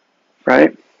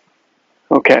 Right?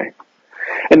 Okay.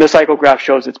 And the cycle graph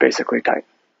shows it's basically tight.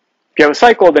 If you have a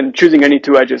cycle, then choosing any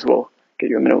 2 edges will get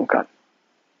you a minimum cut.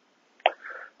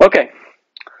 Okay.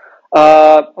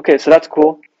 Okay, so that's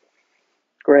cool.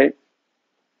 Great.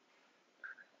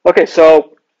 Okay,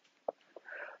 so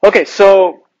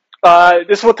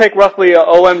this will take roughly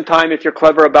OM time if you're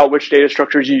clever about which data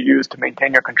structures you use to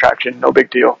maintain your contraction. No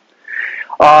big deal.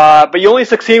 But you only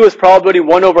succeed with probability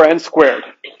 1 over n squared.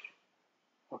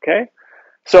 Okay?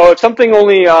 So if something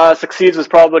only succeeds with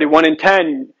probability 1 in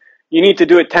 10, you need to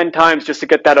do it 10 times just to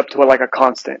get that up to like a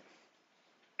constant.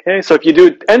 Okay? So if you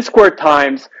do n squared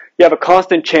times, you have a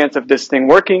constant chance of this thing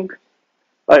working.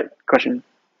 Question?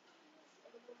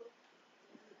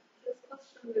 This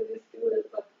question will be still,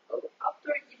 but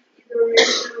after each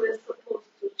iteration, we're supposed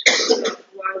to check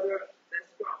whether this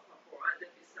graph will be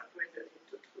separated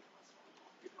into 2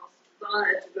 transforms.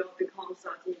 Because then it will become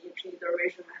that in each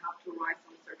iteration, we have to write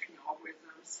some searching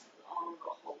algorithms on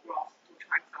the whole graph to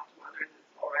check that whether it's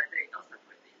already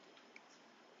separated into 2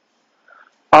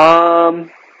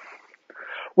 transforms.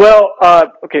 Well,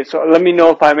 okay, so let me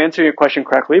know if I'm answering your question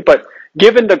correctly, but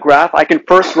given the graph, I can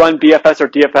first run BFS or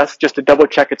DFS just to double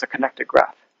check it's a connected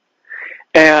graph.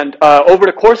 And over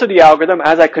the course of the algorithm,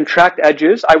 as I contract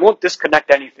edges, I won't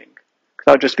disconnect anything, because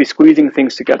I'll just be squeezing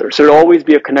things together. So it'll always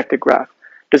be a connected graph.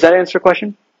 Does that answer your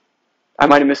question? I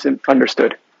might have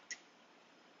misunderstood.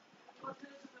 But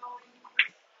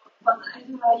it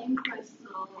will increase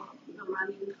the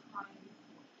running time.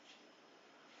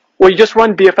 Well, you just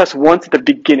run BFS once at the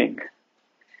beginning.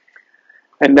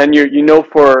 And then you know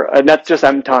and that's just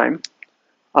M time.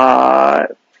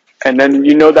 And then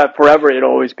you know that forever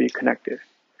it'll always be connected.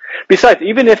 Besides,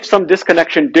 even if some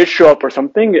disconnection did show up or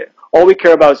something, all we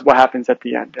care about is what happens at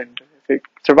the end. And if it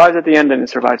survives at the end, then it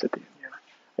survives at the end. Yeah.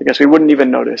 I guess we wouldn't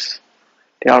even notice.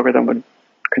 The algorithm would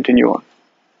continue on. So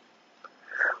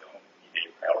you don't need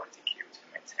a priority queue to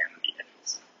maintain the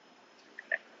edges to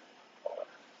connect or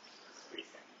squeeze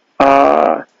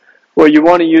in. Well, you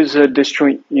want to use a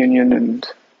disjoint union and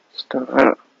stuff. I don't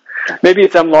know. Maybe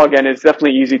it's M log n. It's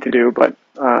definitely easy to do, but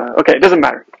okay, it doesn't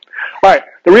matter. All right.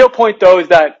 The real point, though, is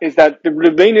that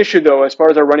the main issue, though, as far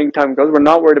as our running time goes, we're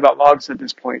not worried about logs at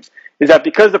this point. Is that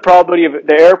because the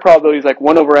error probability is like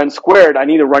 1 over n squared, I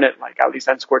need to run it like at least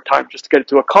n squared times just to get it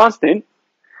to a constant.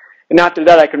 And after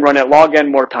that, I can run it log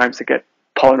n more times to get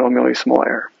polynomially small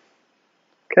error.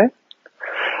 Okay.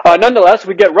 Nonetheless,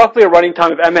 we get roughly a running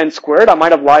time of mn squared. I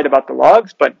might have lied about the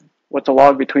logs, but what's a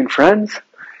log between friends?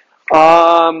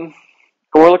 We're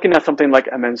looking at something like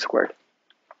mn squared.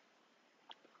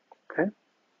 Okay.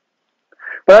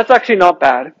 But that's actually not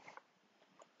bad.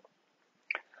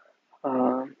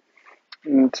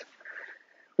 And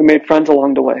we made friends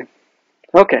along the way.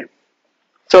 Okay.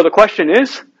 So the question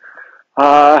is,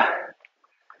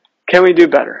 can we do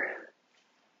better?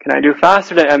 Can I do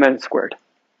faster than mn squared?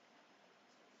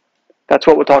 That's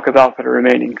what we'll talk about for the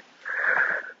remaining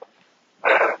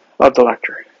of the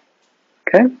lecture.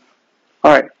 Okay?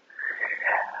 All right.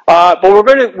 But we're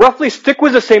going to roughly stick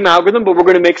with the same algorithm, but we're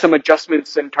going to make some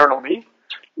adjustments internally.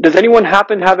 Does anyone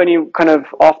happen to have any kind of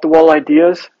off-the-wall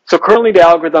ideas? So currently the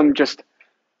algorithm just,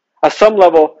 at some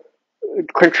level,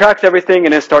 contracts everything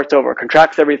and then starts over.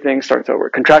 Contracts everything, starts over.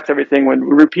 Contracts everything when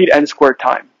we repeat n squared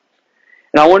time.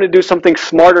 And I want to do something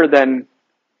smarter than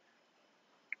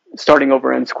starting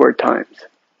over n squared times.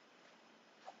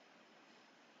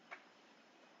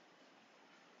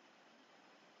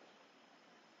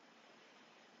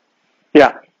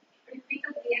 Yeah. Repeat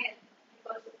at the end,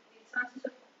 because it's not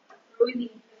just ruining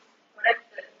correct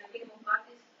the minimum part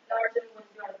is larger when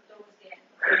you are towards the end.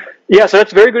 Yeah, so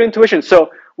that's very good intuition.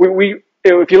 So we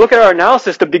if you look at our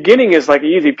analysis, the beginning is like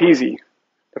easy peasy.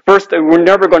 The first, we're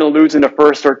never going to lose in the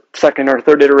first or second or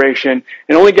third iteration.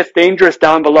 It only gets dangerous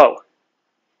down below.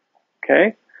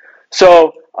 Okay?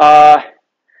 So,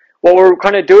 what we're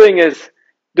kind of doing is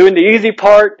doing the easy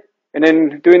part and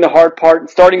then doing the hard part,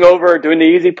 starting over, doing the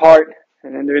easy part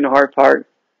and then doing the hard part.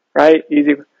 Right?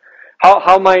 Easy.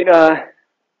 How might I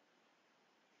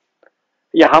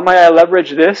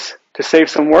leverage this to save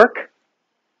some work?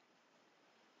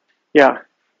 Yeah.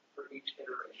 For each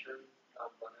iteration,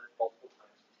 run it multiple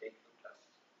times to take the test.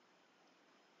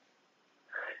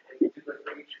 And you do that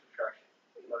for each contraction.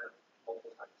 You run it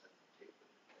multiple times and take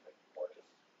the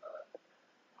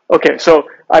Okay, so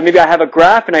maybe I have a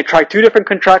graph and I try two different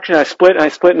contractions, I split and I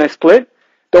split and I split.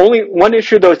 The only one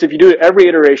issue though is if you do it every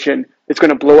iteration, it's going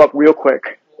to blow up real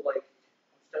quick. Well, like,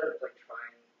 instead of like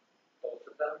trying both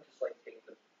of them, just like take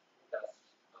the best,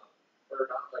 or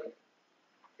not like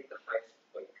take the highest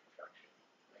weight contraction,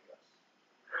 I guess.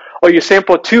 Or you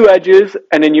sample two edges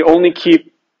and then you only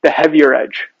keep the heavier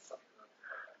edge.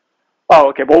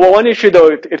 Oh, okay. Well, one issue though,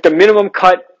 if the minimum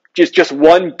cut is just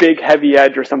one big heavy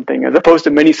edge or something, as opposed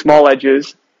to many small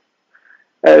edges,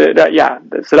 so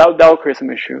that'll create some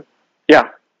issue. Yeah.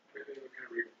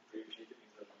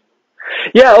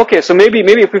 Yeah. Okay. So maybe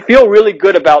if we feel really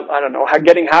good about, I don't know,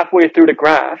 getting halfway through the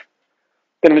graph,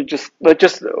 then let's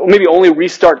just maybe only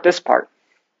restart this part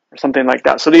or something like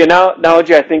that. So the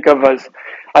analogy I think of as,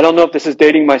 I don't know if this is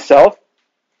dating myself.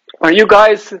 Are you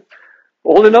guys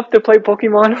old enough to play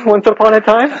Pokemon once upon a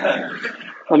time?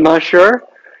 I'm not sure.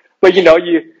 But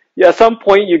you at some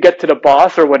point you get to the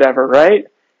boss or whatever, right?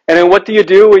 And then what do you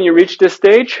do when you reach this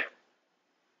stage?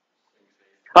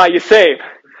 You save.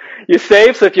 You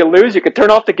save, so if you lose, you can turn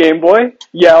off the Game Boy,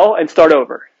 yell, and start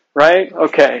over, right?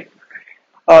 Okay.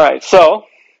 Alright, so,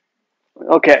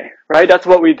 okay, right? That's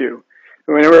what we do.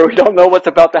 Whenever we don't know what's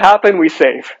about to happen, we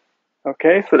save.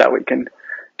 Okay, so that we can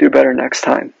do better next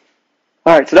time.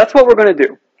 Alright, so that's what we're going to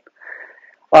do.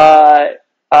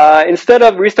 Instead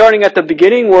of restarting at the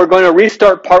beginning, we're going to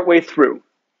restart partway through.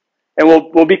 And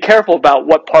we'll be careful about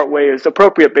what partway is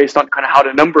appropriate based on kind of how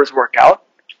the numbers work out.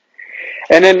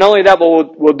 And then not only that,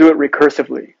 but we'll do it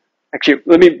recursively. Actually,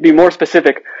 let me be more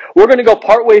specific. We're going to go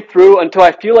partway through until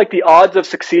I feel like the odds of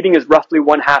succeeding is roughly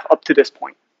 1/2 up to this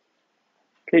point.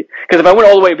 Okay? Because if I went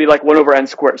all the way, it'd be like 1 over n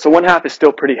squared. So 1/2 is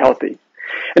still pretty healthy.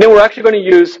 And then we're actually going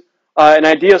to use an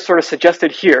idea sort of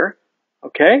suggested here,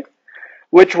 okay?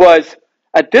 Which was,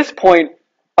 at this point,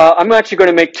 I'm actually going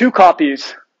to make 2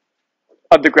 copies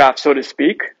of the graph, so to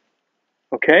speak,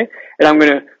 okay? And I'm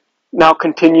going to now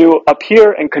continue up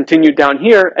here and continue down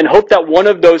here and hope that one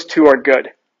of those 2 are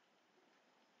good,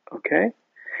 okay?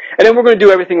 And then we're going to do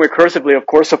everything recursively, of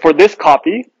course. So for this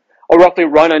copy, I'll roughly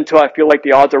run until I feel like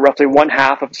the odds are roughly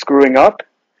 1/2 of screwing up.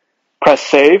 Press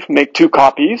save, make 2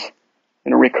 copies,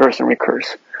 and recurse and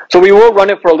recurse. So we will run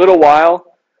it for a little while,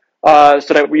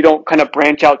 so that we don't kind of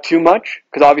branch out too much,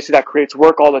 because obviously that creates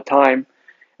work all the time.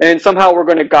 And somehow we're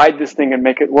going to guide this thing and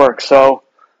make it work. So,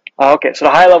 okay, so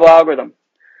the high-level algorithm.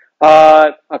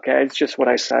 Okay, it's just what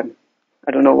I said.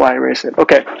 I don't know why I erased it.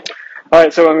 Okay. All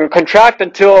right, so I'm going to contract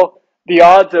until the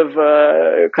odds of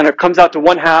kind of comes out to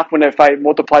 1/2 when if I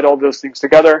multiplied all those things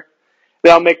together.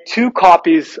 Then I'll make 2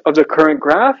 copies of the current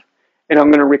graph, and I'm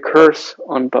going to recurse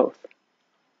on both.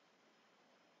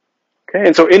 Okay,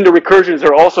 and so in the recursions,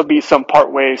 there will also be some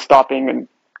partway stopping and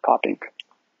copying.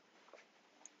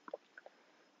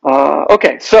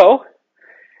 Okay, so,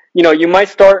 you might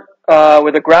start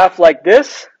with a graph like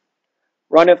this,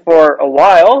 run it for a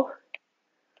while,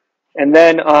 and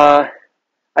then, I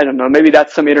don't know, maybe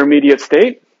that's some intermediate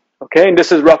state. Okay, and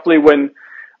this is roughly when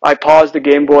I pause the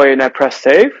Game Boy and I press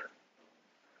save.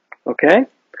 Okay,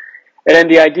 and then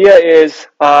the idea is,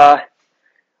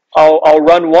 I'll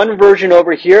run one version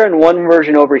over here and one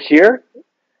version over here.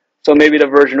 So maybe the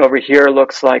version over here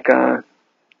looks like,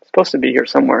 it's supposed to be here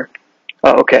somewhere.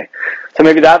 Oh, okay. So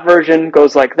maybe that version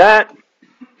goes like that.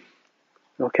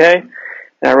 Okay.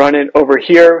 And I run it over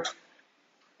here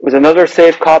with another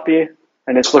save copy,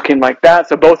 and it's looking like that.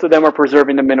 So both of them are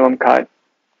preserving the minimum cut.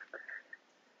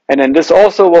 And then this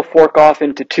also will fork off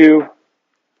into 2.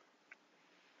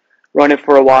 Run it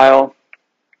for a while.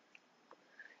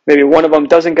 Maybe one of them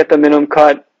doesn't get the minimum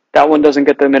cut. That one doesn't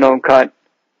get the minimum cut.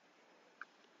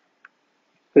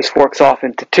 This forks off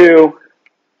into 2.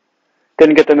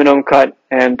 Didn't get the minimum cut,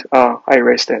 and I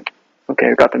erased it.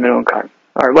 Okay, I got the minimum cut.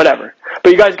 All right, whatever.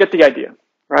 But you guys get the idea,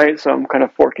 right? So I'm kind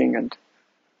of forking and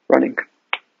running.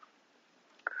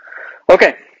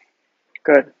 Okay,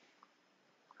 good.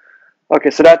 Okay,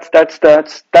 so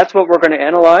that's what we're going to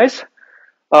analyze.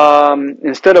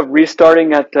 Instead of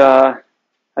restarting at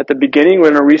at the beginning.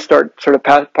 We're going to restart sort of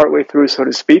partway through, so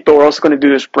to speak, but we're also going to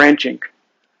do this branching.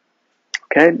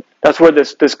 Okay, that's where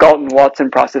this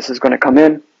Galton-Watson process is going to come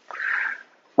in.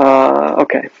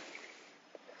 Okay.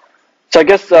 So I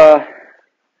guess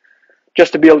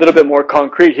just to be a little bit more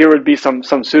concrete, here would be some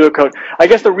pseudocode. I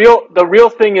guess the real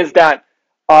thing is that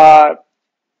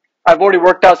I've already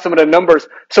worked out some of the numbers.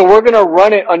 So we're going to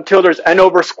run it until there's n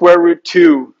over square root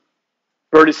 2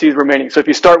 vertices remaining. So if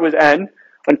you start with n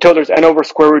until there's n over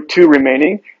square root 2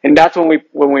 remaining, and that's when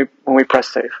we press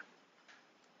save.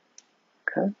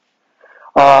 Okay.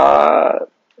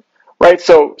 Right.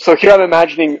 So here I'm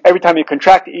imagining every time you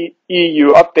contract E,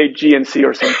 you update G and C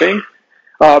or something.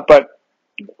 But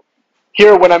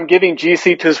here, when I'm giving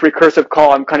GC to this recursive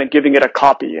call, I'm kind of giving it a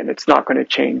copy, and it's not going to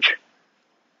change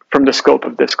from the scope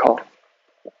of this call.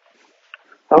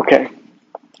 Okay.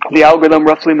 The algorithm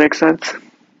roughly makes sense?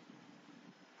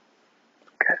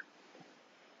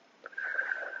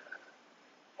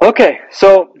 Okay,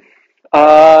 so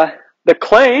the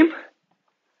claim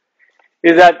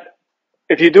is that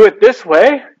if you do it this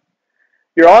way,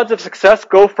 your odds of success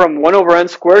go from 1 over n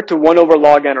squared to 1 over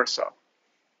log n or so.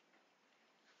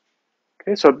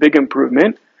 Okay, so a big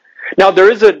improvement. Now there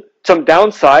is some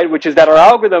downside, which is that our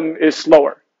algorithm is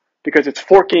slower because it's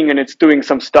forking and it's doing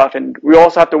some stuff, and we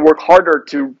also have to work harder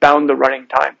to bound the running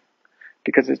time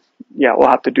because we'll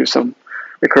have to do some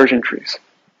recursion trees.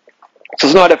 So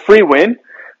it's not a free win,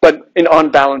 but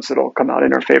on balance it'll come out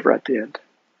in our favor at the end.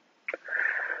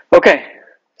 Okay,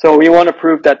 so we want to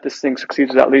prove that this thing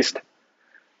succeeds at least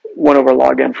 1 over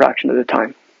log n fraction at a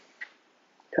time.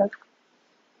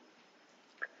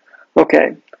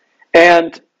 Okay,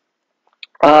 and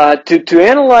to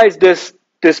analyze this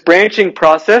branching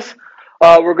process,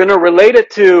 we're going to relate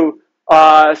it to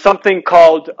something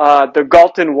called the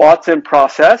Galton-Watson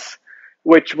process,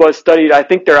 which was studied. I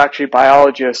think they're actually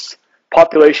biologists,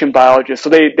 population biologists. So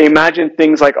they imagine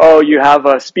things like, oh, you have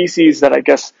a species that I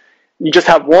guess you just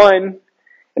have one,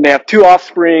 and they have 2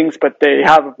 offsprings, but they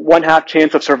have 1/2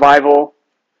 chance of survival.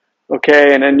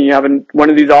 Okay, and then you have one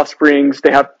of these offsprings,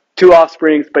 they have 2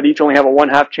 offsprings, but each only have a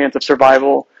 1/2 chance of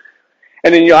survival.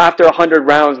 And then after 100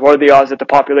 rounds, what are the odds that the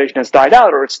population has died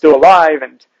out or it's still alive?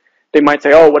 And they might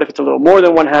say, oh, what if it's a little more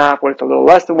than 1/2? What if it's a little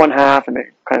less than 1/2? And they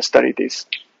kind of study these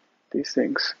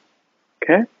things.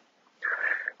 Okay?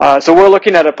 So we're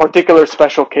looking at a particular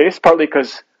special case, partly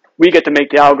because we get to make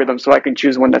the algorithm, so I can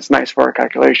choose one that's nice for our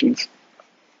calculations.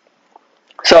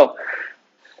 So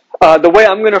the way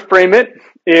I'm going to frame it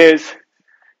is,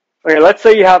 okay, let's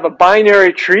say you have a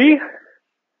binary tree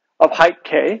of height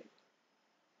k.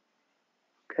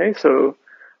 Okay, so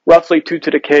roughly 2 to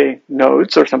the k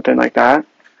nodes or something like that.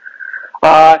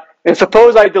 And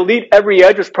suppose I delete every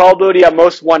edge with probability at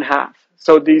most 1/2.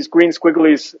 So these green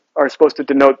squigglies are supposed to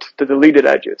denote the deleted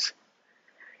edges.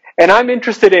 And I'm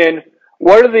interested in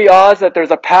what are the odds that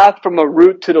there's a path from a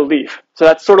root to the leaf. So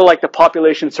that's sort of like the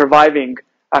population surviving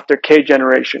after k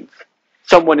generations.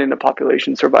 Someone in the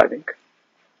population surviving.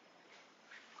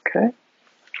 Okay.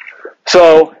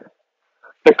 So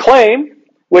the claim,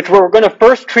 which we're going to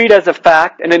first treat as a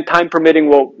fact, and then time permitting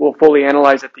we'll fully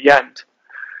analyze at the end.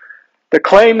 The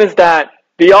claim is that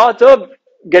the odds of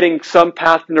getting some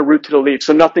path from the root to the leaf,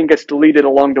 so nothing gets deleted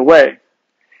along the way,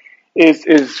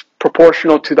 is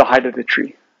proportional to the height of the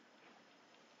tree.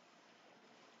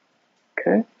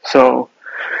 Okay, so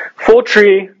full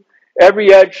tree,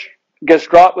 every edge gets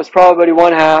dropped with probability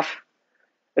 1/2,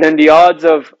 and then the odds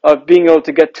of being able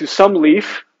to get to some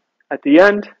leaf at the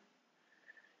end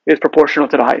is proportional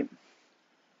to the height.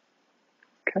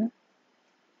 Okay.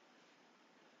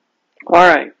 All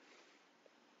right.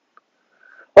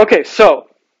 Okay, so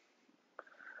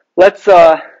let's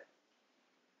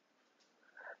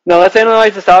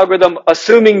analyze this algorithm,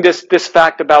 assuming this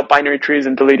fact about binary trees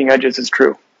and deleting edges is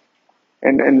true,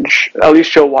 and at least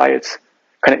show why it's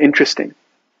kind of interesting.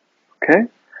 Okay.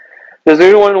 Does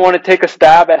anyone want to take a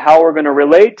stab at how we're going to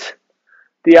relate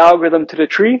the algorithm to the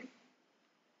tree?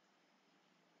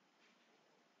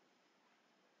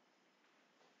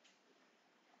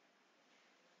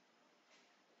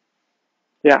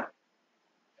 Yeah.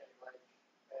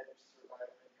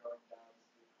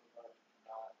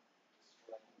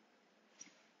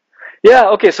 Yeah,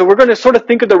 okay, so we're going to sort of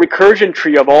think of the recursion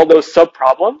tree of all those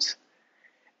sub-problems.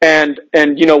 And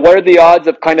what are the odds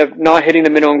of kind of not hitting the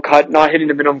minimum cut, not hitting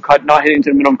the minimum cut, not hitting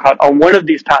the minimum cut on one of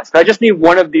these paths? I just need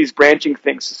one of these branching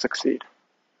things to succeed.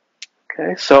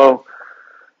 Okay, so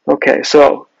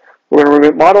we're going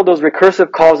to model those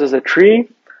recursive calls as a tree.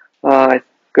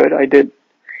 Good, I did.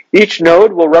 Each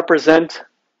node will represent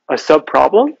a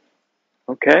sub-problem.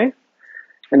 Okay,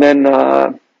 and then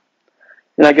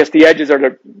And I guess the edges are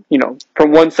the,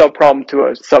 from one subproblem to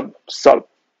a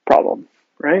sub-problem,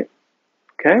 right?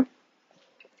 Okay.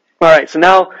 All right, so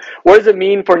now what does it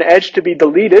mean for an edge to be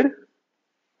deleted?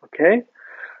 Okay.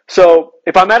 So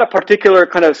if I'm at a particular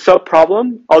kind of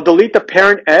sub-problem, I'll delete the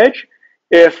parent edge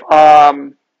okay,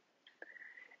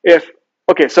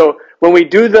 so when we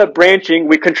do the branching,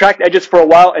 we contract edges for a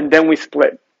while and then we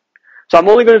split. So I'm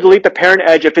only going to delete the parent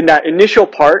edge if in that initial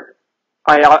part,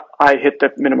 I hit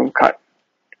the minimum cut.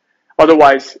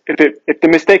 Otherwise, if the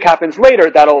mistake happens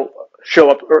later, that'll show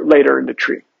up later in the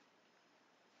tree.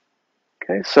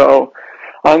 Okay, so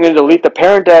I'm going to delete the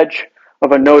parent edge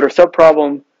of a node or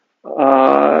subproblem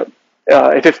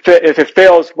if it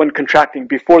fails when contracting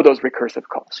before those recursive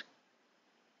calls.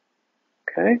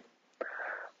 Okay.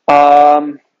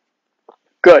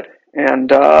 Good.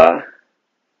 And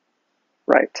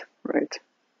right,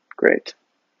 great.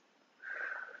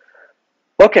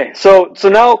 Okay, so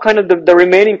now kind of the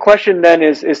remaining question then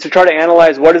is to try to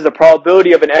analyze what is the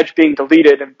probability of an edge being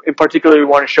deleted, and in particular we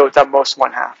want to show it's at most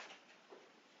 1/2.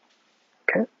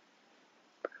 Okay.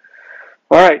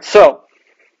 Alright, so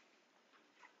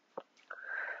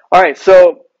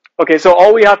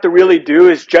all we have to really do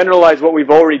is generalize what we've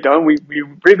already done. We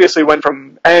previously went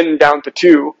from n down to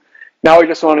 2. Now we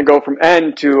just want to go from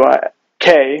n to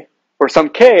k, or some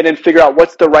k, and then figure out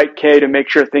what's the right k to make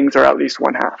sure things are at least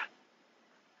 1/2.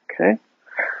 Okay,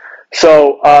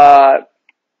 so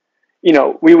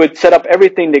we would set up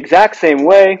everything the exact same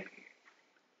way.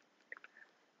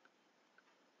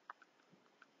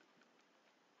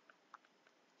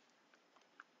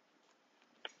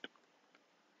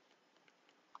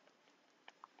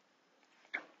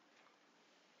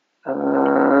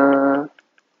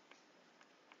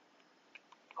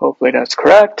 Hopefully that's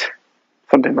correct.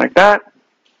 Something like that.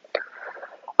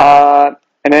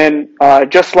 And then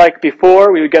just like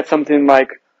before, we would get something like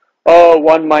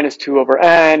 1 minus 2 over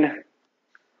n,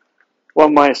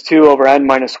 1 minus 2 over n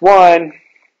minus 1,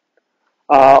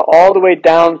 all the way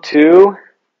down to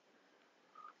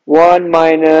 1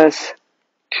 minus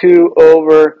 2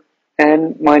 over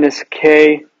n minus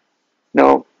k.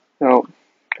 No,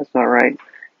 that's not right.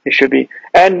 It should be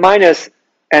n minus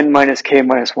k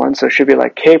minus 1, so it should be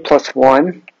like k plus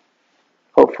 1,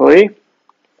 hopefully,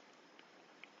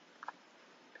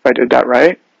 if I did that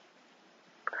right.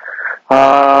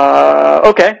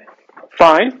 Okay,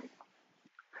 fine.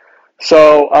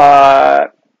 So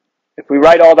if we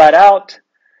write all that out,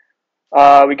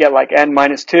 we get like n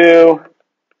minus 2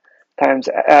 times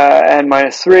n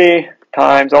minus 3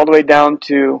 times all the way down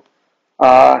to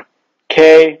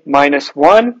k minus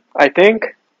 1, I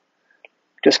think.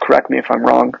 Just correct me if I'm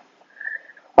wrong.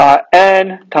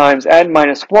 N times n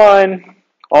minus 1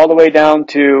 all the way down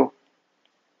to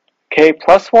k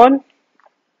plus 1.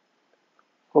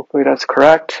 Hopefully that's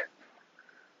correct.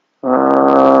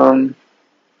 Fine.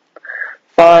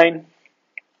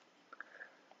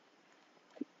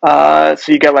 So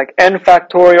you get like n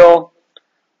factorial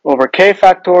over k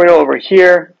factorial over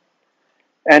here,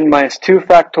 n minus 2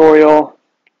 factorial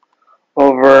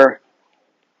over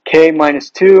k minus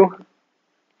 2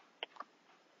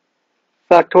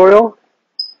 factorial.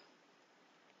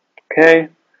 Okay,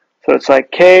 so it's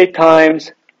like k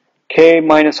times k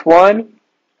minus 1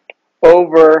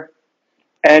 over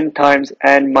n times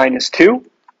n minus 2.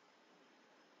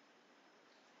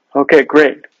 Okay,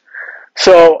 great.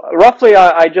 So roughly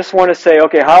I just want to say,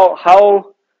 okay,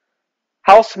 how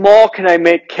small can I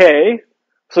make k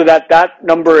so that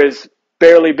number is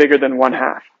barely bigger than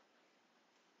 1/2?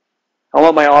 I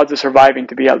want my odds of surviving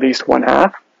to be at least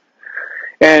 1/2.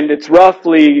 And it's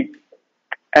roughly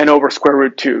n over square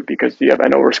root 2, because you have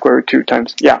n over square root 2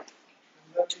 times, yeah.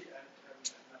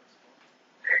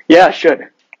 Yeah, it should.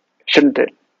 Shouldn't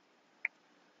it?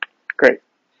 Great.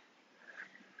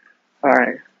 All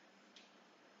right.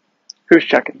 Who's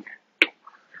checking?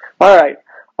 All right.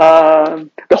 The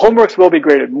homeworks will be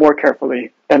graded more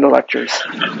carefully than the lectures.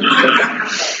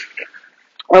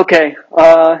 Okay.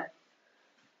 All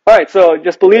right. So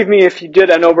just believe me, if you did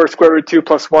n over square root 2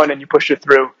 plus 1 and you push it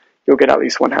through, you'll get at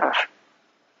least 1/2.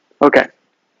 Okay.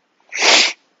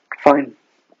 Fine.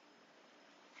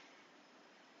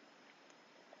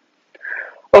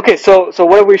 Okay. So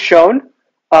what have we shown?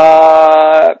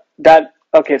 So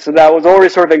that was already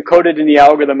sort of encoded in the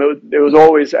algorithm. It was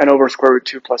always n over square root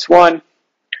 2 plus 1.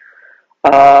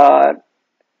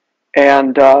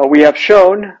 And we have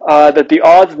shown that the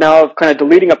odds now of kind of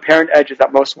deleting a parent edge is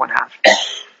at most 1/2.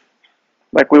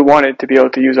 Like we wanted to be able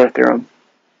to use our theorem.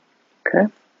 Okay.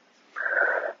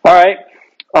 All right.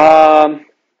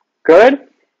 Good.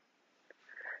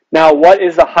 Now, what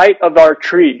is the height of our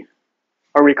tree,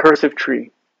 our recursive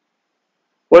tree?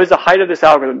 What is the height of this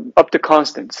algorithm up to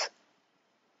constants?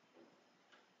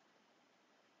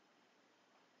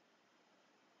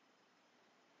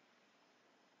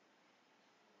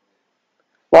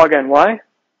 Log n. Why?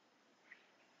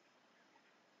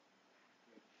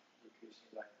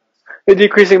 It's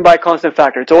decreasing by a constant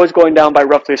factor. It's always going down by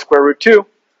roughly square root 2.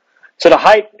 So the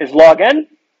height is log n.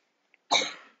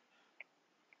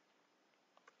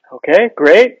 Okay,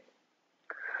 great.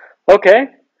 Okay.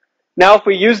 Now if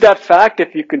we use that fact,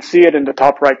 if you can see it in the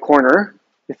top right corner,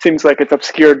 it seems like it's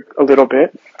obscured a little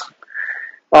bit.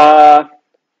 But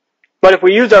if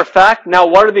we use our fact, now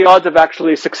what are the odds of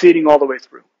actually succeeding all the way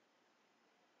through?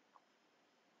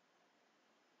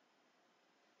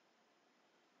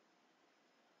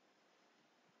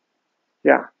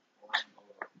 Yeah.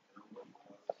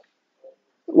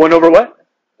 1 over what?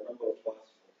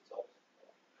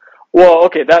 Well,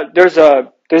 okay, there's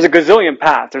a gazillion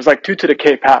paths. There's like 2 to the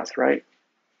k paths, right?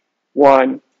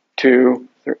 1, 2,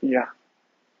 3, yeah.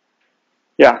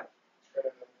 Yeah.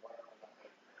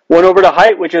 1 over the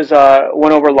height, which is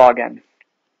 1 over log n.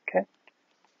 Okay.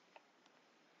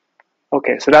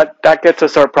 Okay, so that gets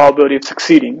us our probability of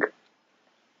succeeding.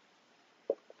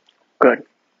 Good.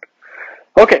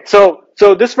 Okay, so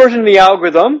this version of the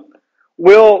algorithm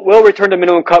will return the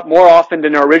minimum cut more often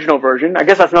than our original version. I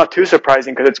guess that's not too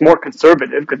surprising because it's more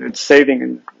conservative because it's saving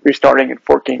and restarting and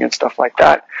forking and stuff like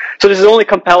that. So this is only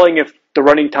compelling if the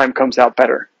running time comes out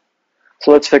better.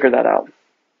 So let's figure that out.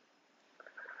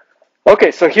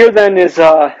 Okay, so here then is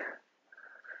the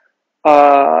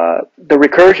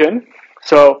recursion.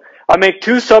 So I make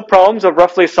 2 subproblems of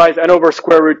roughly size n over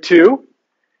square root 2.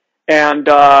 And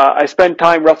I spend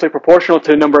time roughly proportional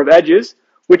to the number of edges,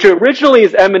 which originally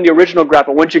is m in the original graph,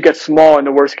 but once you get small, in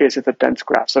the worst case, it's a dense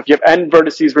graph. So if you have n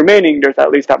vertices remaining, there's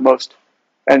at least at most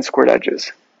n squared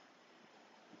edges.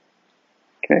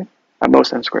 Okay, at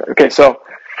most n squared. Okay, so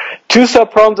 2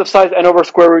 subproblems of size n over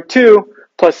square root 2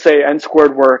 plus, say, n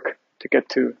squared work to get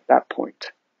to that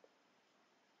point.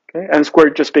 Okay, n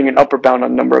squared just being an upper bound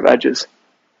on number of edges.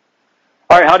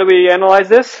 All right, how do we analyze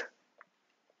this?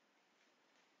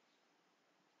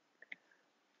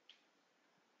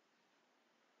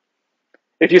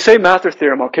 If you say Master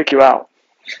theorem, I'll kick you out.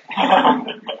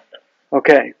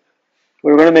 Okay,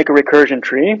 we're going to make a recursion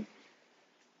tree.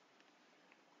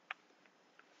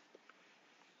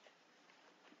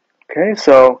 Okay,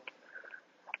 so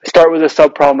I start with a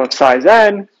subproblem of size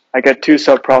n. I get 2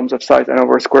 subproblems of size n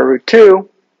over square root 2.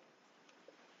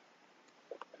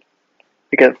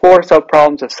 I get 4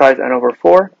 subproblems of size n over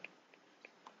 4.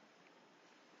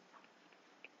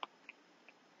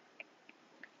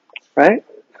 Right?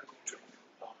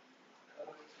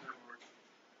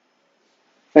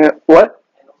 What?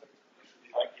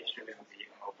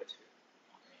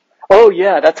 Oh,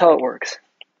 yeah, that's how it works.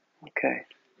 Okay.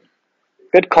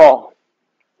 Good call.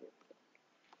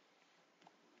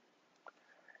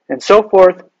 And so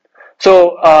forth.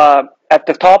 So at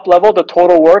the top level, the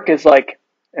total work is like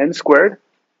n squared.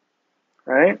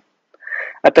 Right?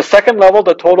 At the second level,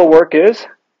 the total work is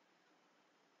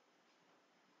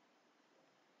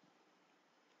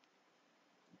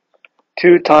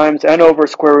 2 times n over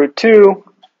square root 2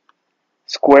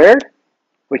 squared,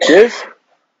 which is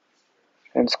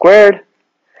n squared.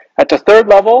 At the third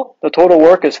level, the total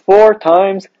work is 4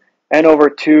 times n over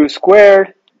 2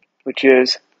 squared, which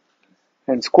is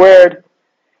n squared.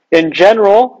 In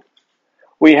general,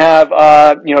 we have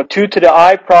 2 to the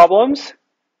I problems,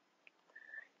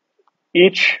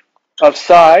 each of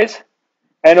size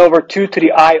n over 2 to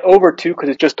the I over 2, because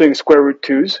it's just doing square root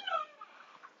 2's.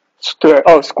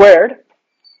 Squared.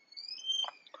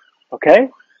 Okay,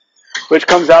 which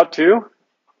comes out to,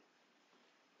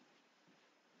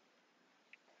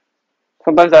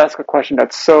 sometimes I ask a question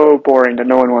that's so boring that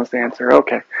no one wants to answer.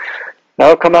 Okay,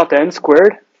 that'll come out to n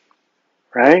squared,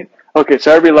 right? Okay,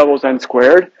 so every level is n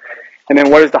squared. And then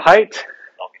what is the height?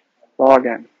 Log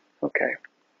n. Okay.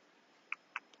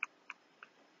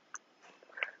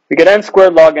 We get n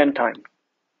squared log n time.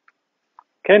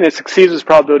 Okay, and it succeeds with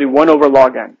probability 1 over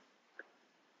log n.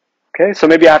 Okay, so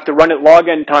maybe I have to run it log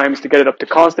n times to get it up to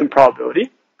constant probability.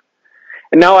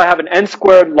 And now I have an n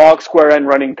squared log square n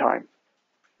running time.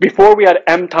 Before we had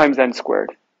m times n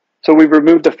squared. So we've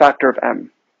removed the factor of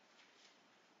m.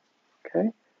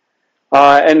 Okay.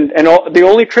 The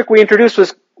only trick we introduced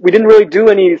was we didn't really do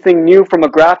anything new from a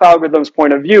graph algorithm's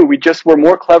point of view. We just were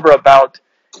more clever about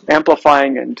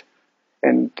amplifying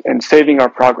and saving our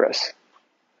progress.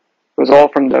 It was all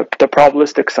from the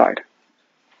probabilistic side.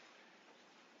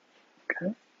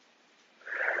 Okay.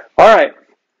 All right.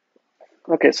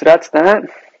 Okay, so that's that.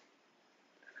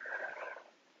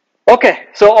 Okay,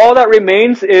 so all that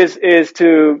remains is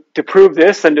to prove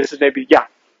this, and this is maybe, yeah.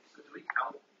 So do we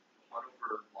count 1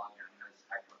 over log n as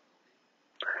high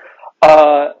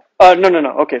probability?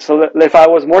 No. Okay, so if I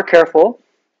was more careful.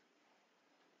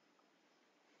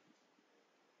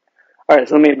 All right,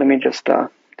 so let me just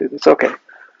do this. Okay,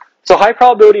 so high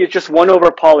probability is just 1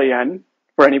 over poly n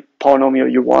for any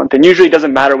polynomial you want, and usually it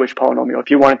doesn't matter which polynomial.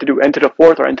 If you wanted to do n to the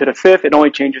 4th or n to the 5th, it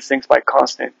only changes things by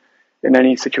constant in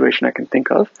any situation I can think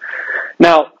of.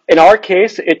 Now, in our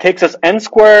case, it takes us n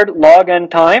squared log n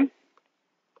time,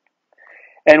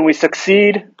 and we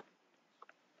succeed.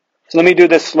 So let me do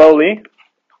this slowly.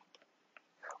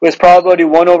 With probability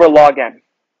 1 over log n.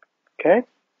 Okay.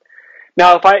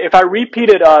 Now, if I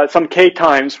repeated some k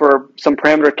times for some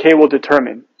parameter k will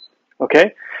determine,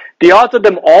 okay, the odds of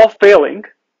them all failing,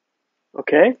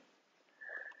 okay,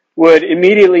 would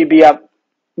immediately be at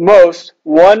most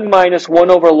 1 minus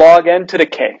 1 over log n to the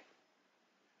k.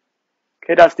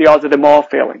 Okay, that's the odds of them all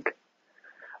failing.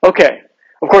 Okay,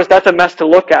 of course, that's a mess to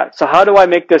look at. So how do I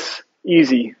make this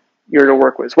easier to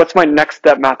work with? What's my next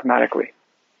step mathematically?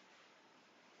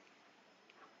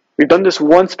 We've done this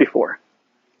once before.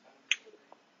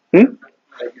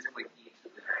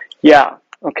 Yeah,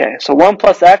 okay, so 1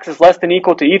 plus x is less than or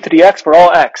equal to e to the x for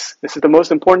all x. This is the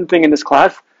most important thing in this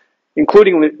class,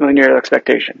 including linear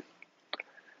expectation.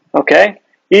 Okay,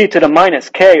 e to the minus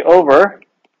k over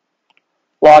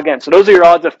log n. So those are your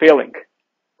odds of failing,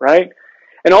 right?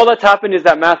 And all that's happened is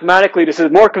that mathematically this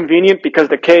is more convenient because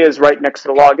the k is right next to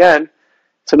the log n.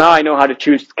 So now I know how to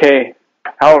choose k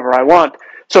however I want.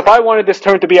 So if I wanted this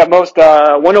term to be at most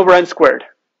 1 over n squared,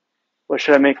 what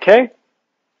should I make k?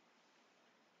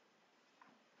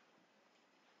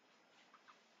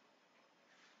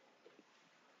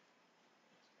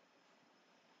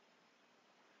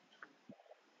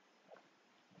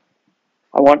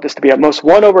 I want this to be at most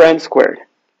 1 over n squared.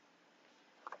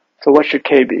 So what should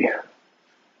k be?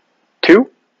 2?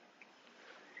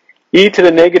 E to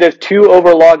the negative 2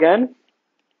 over log n?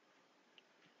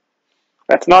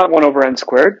 That's not 1 over n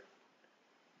squared.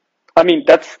 I mean,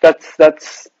 that's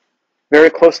very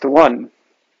close to 1,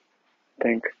 I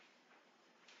think.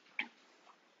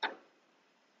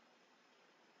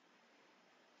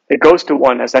 It goes to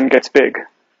 1 as n gets big.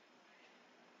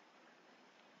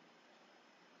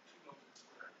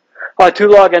 2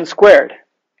 log n squared.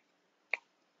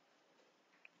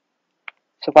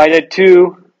 So if I did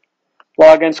 2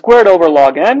 log n squared over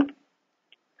log n,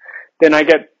 then I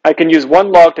can use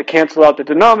 1 log to cancel out the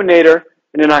denominator,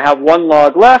 and then I have 1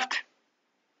 log left.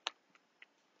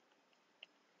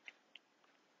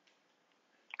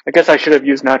 I guess I should have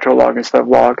used natural log instead of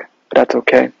log, but that's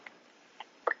okay.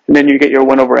 And then you get your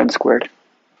 1 over n squared.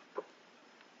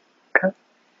 Okay.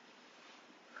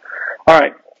 All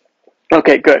right.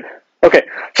 Okay, good. Okay,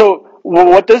 so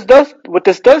what this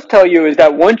does tell you is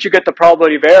that once you get the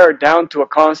probability of error down to a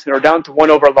constant or down to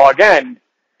 1 over log n,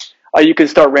 you can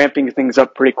start ramping things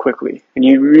up pretty quickly. And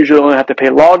you usually only have to pay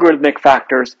logarithmic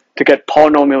factors to get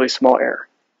polynomially small error.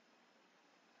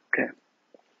 Okay.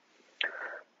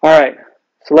 All right,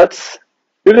 so let's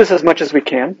do this as much as we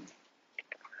can.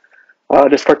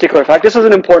 This particular fact, this is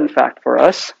an important fact for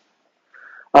us.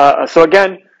 So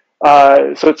again,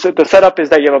 the setup is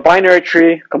that you have a binary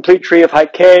tree, complete tree of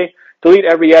height k, delete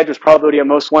every edge with probability at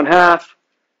most 1/2.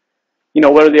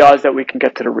 What are the odds that we can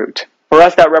get to the root? For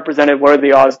us, that represented what are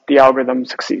the odds the algorithm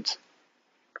succeeds.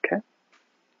 Okay.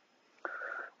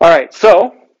 All right,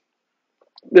 so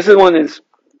this is one is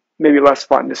maybe less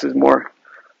fun. This is more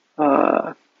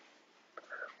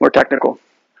technical.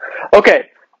 Okay.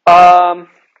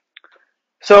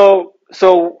 So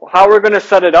how we're going to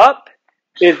set it up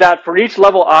is that for each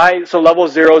level I, so level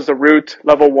 0 is the root,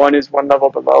 level 1 is one level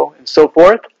below, and so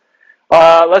forth.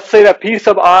 Let's say that p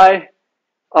sub I,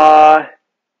 how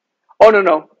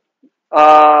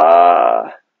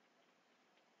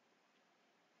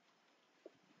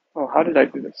did I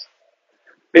do this?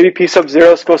 Maybe p sub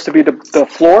 0 is supposed to be the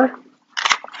floor.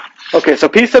 Okay, so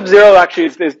p sub 0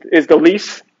 actually is the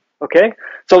least, okay?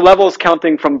 So level is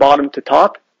counting from bottom to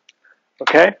top,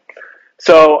 okay?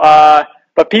 So,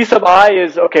 but p sub I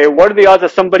is, okay, what are the odds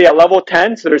of somebody at level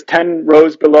 10, so there's 10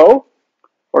 rows below,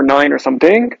 or 9 or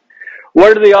something.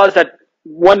 What are the odds that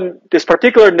this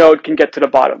particular node can get to the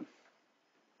bottom?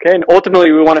 Okay, and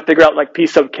ultimately we want to figure out like p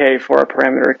sub k for a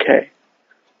parameter k.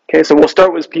 Okay, so we'll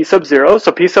start with p sub 0.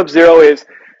 So p sub 0 is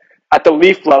at the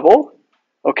leaf level.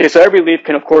 Okay, so every leaf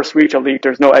can of course reach a leaf,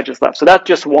 there's no edges left. So that's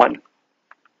just 1.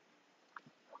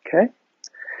 Okay,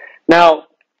 now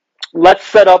let's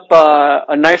set up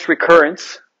a nice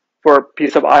recurrence for p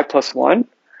sub I plus 1.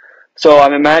 So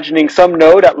I'm imagining some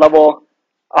node at level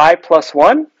I plus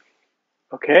 1.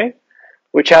 Okay,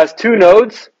 which has two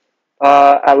nodes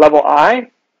at level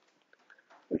I,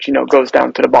 which, you know, goes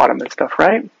down to the bottom and stuff,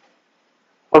 right?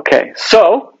 Okay,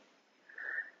 so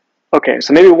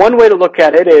maybe one way to look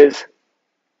at it is,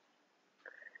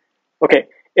 okay,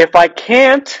 if I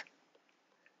can't,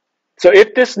 so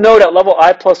if this node at level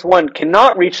I plus 1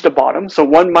 cannot reach the bottom, so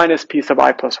 1 minus p sub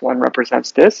I plus 1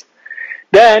 represents this,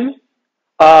 then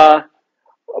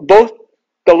both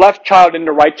the left child and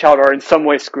the right child are in some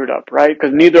way screwed up, right?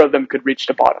 Because neither of them could reach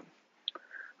the bottom.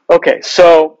 Okay,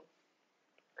 so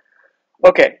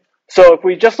if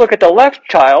we just look at the left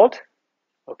child,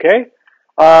 okay,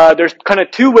 there's kind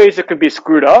of two ways it could be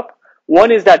screwed up.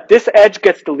 One is that this edge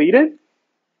gets deleted,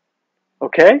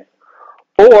 okay,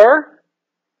 or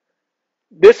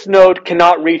this node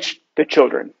cannot reach the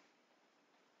children,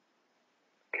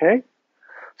 okay.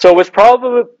 So with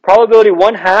probability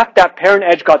 1/2, that parent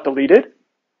edge got deleted,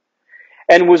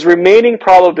 and was remaining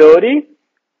probability,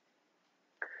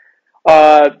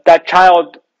 that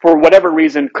child, for whatever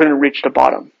reason, couldn't reach the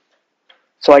bottom.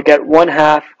 So I get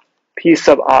 1/2 p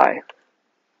sub I.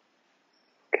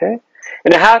 Okay?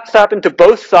 And it has to happen to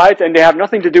both sides, and they have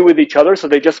nothing to do with each other, so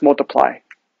they just multiply.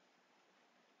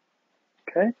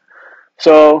 Okay?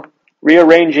 So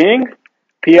rearranging,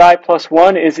 pi plus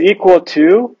 1 is equal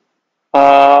to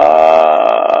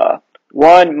 1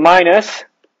 minus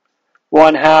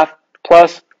 1/2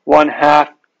 plus 1/2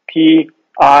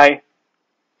 pi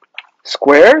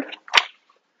squared,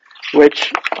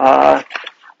 which,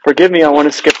 forgive me, I want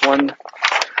to skip one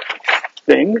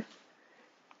thing,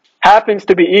 happens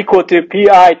to be equal to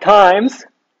pi times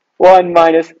 1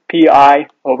 minus pi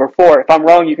over 4. If I'm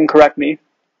wrong, you can correct me,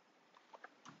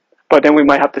 but then we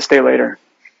might have to stay later.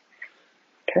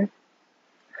 Okay?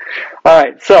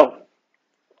 Alright, so,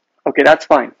 okay, that's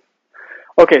fine.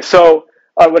 Okay, so,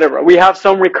 whatever, we have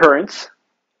some recurrence,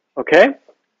 okay?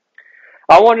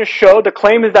 I want to show, the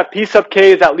claim is that p sub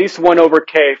k is at least 1 over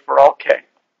k for all k.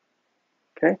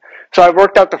 Okay, so I've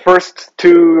worked out the first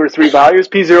 2 or 3 values.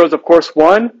 P0 is, of course,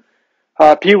 1.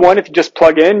 P1, if you just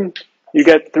plug in, you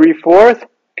get 3/4.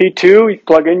 P2, you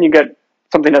plug in, you get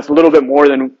something that's a little bit more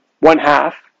than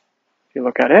 1/2, if you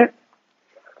look at it.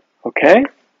 Okay.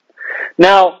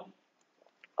 Now,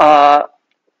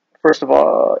 first of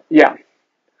all, yeah.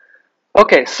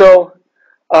 Okay, so,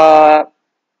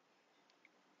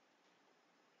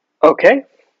 okay.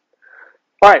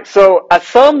 All right, so at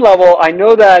some level, I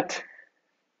know that,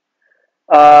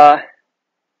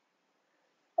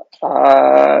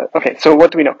 okay, so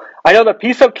what do we know? I know that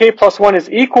p sub k plus 1 is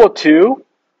equal to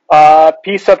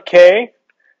p sub k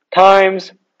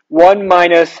times 1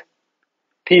 minus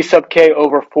p sub k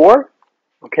over 4,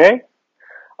 okay?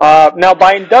 Now,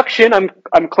 by induction,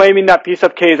 I'm claiming that p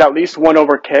sub k is at least 1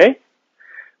 over k,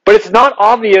 but it's not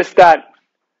obvious that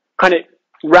kind of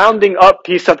rounding up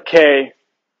p sub k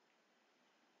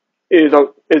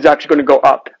is actually going to go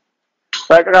up.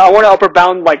 Right? I want to upper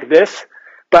bound like this,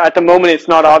 but at the moment it's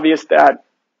not obvious that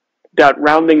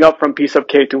rounding up from p sub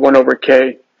k to 1 over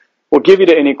k will give you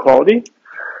the inequality.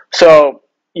 So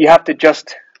you have to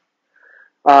just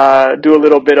do a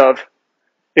little bit of,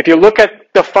 if you look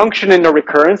at the function in the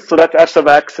recurrence, so that's f sub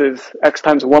x is x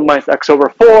times 1 minus x over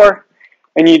 4,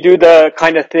 and you do the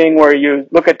kind of thing where you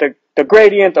look at the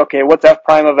gradient, okay, what's f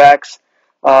prime of x?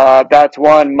 That's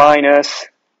 1 minus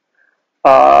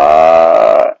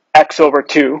x over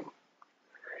 2.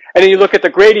 And then you look at the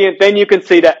gradient, then you can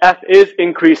see that f is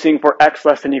increasing for x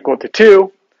less than or equal to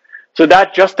 2. So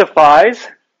that justifies,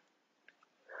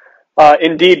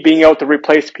 indeed, being able to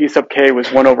replace p sub k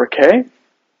with 1 over k.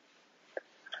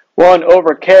 1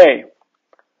 over k,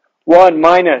 1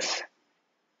 minus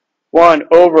 1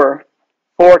 over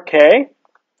 4k,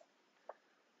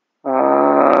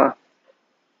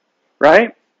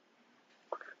 right?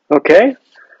 Okay.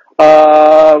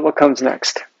 What comes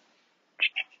next?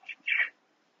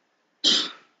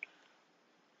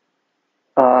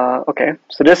 Okay,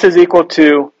 so this is equal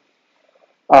to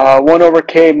 1 over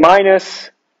k minus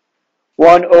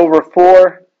 1 over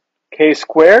 4 k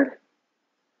squared.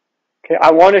 Okay,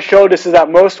 I want to show this is at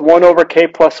most 1 over k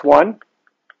plus 1,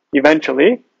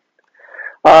 eventually,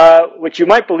 which you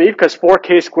might believe because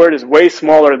 4k squared is way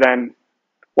smaller than,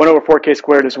 1 over 4k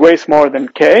squared is way smaller than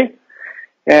k,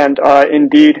 and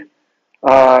indeed,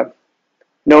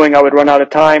 knowing I would run out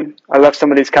of time, I left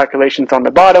some of these calculations on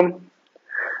the bottom.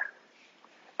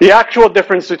 The actual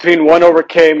difference between 1 over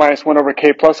k minus 1 over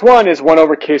k plus 1 is 1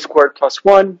 over k squared plus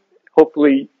 1.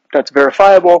 Hopefully that's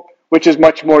verifiable, which is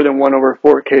much more than 1 over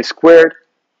 4k squared.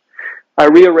 I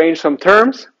rearrange some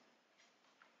terms.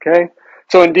 Okay,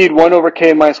 so indeed 1 over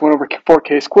k minus 1 over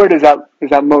 4k squared is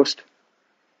at most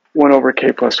 1 over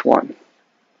k plus 1.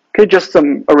 Okay, just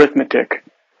some arithmetic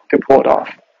to pull it off.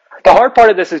 The hard part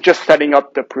of this is just setting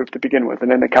up the proof to begin with,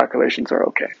 and then the calculations are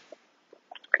okay.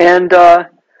 And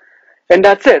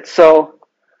that's it. So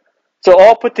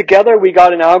all put together, we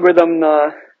got an algorithm.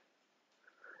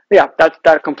 Yeah,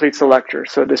 that completes the lecture.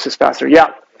 So this is faster.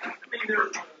 Yeah.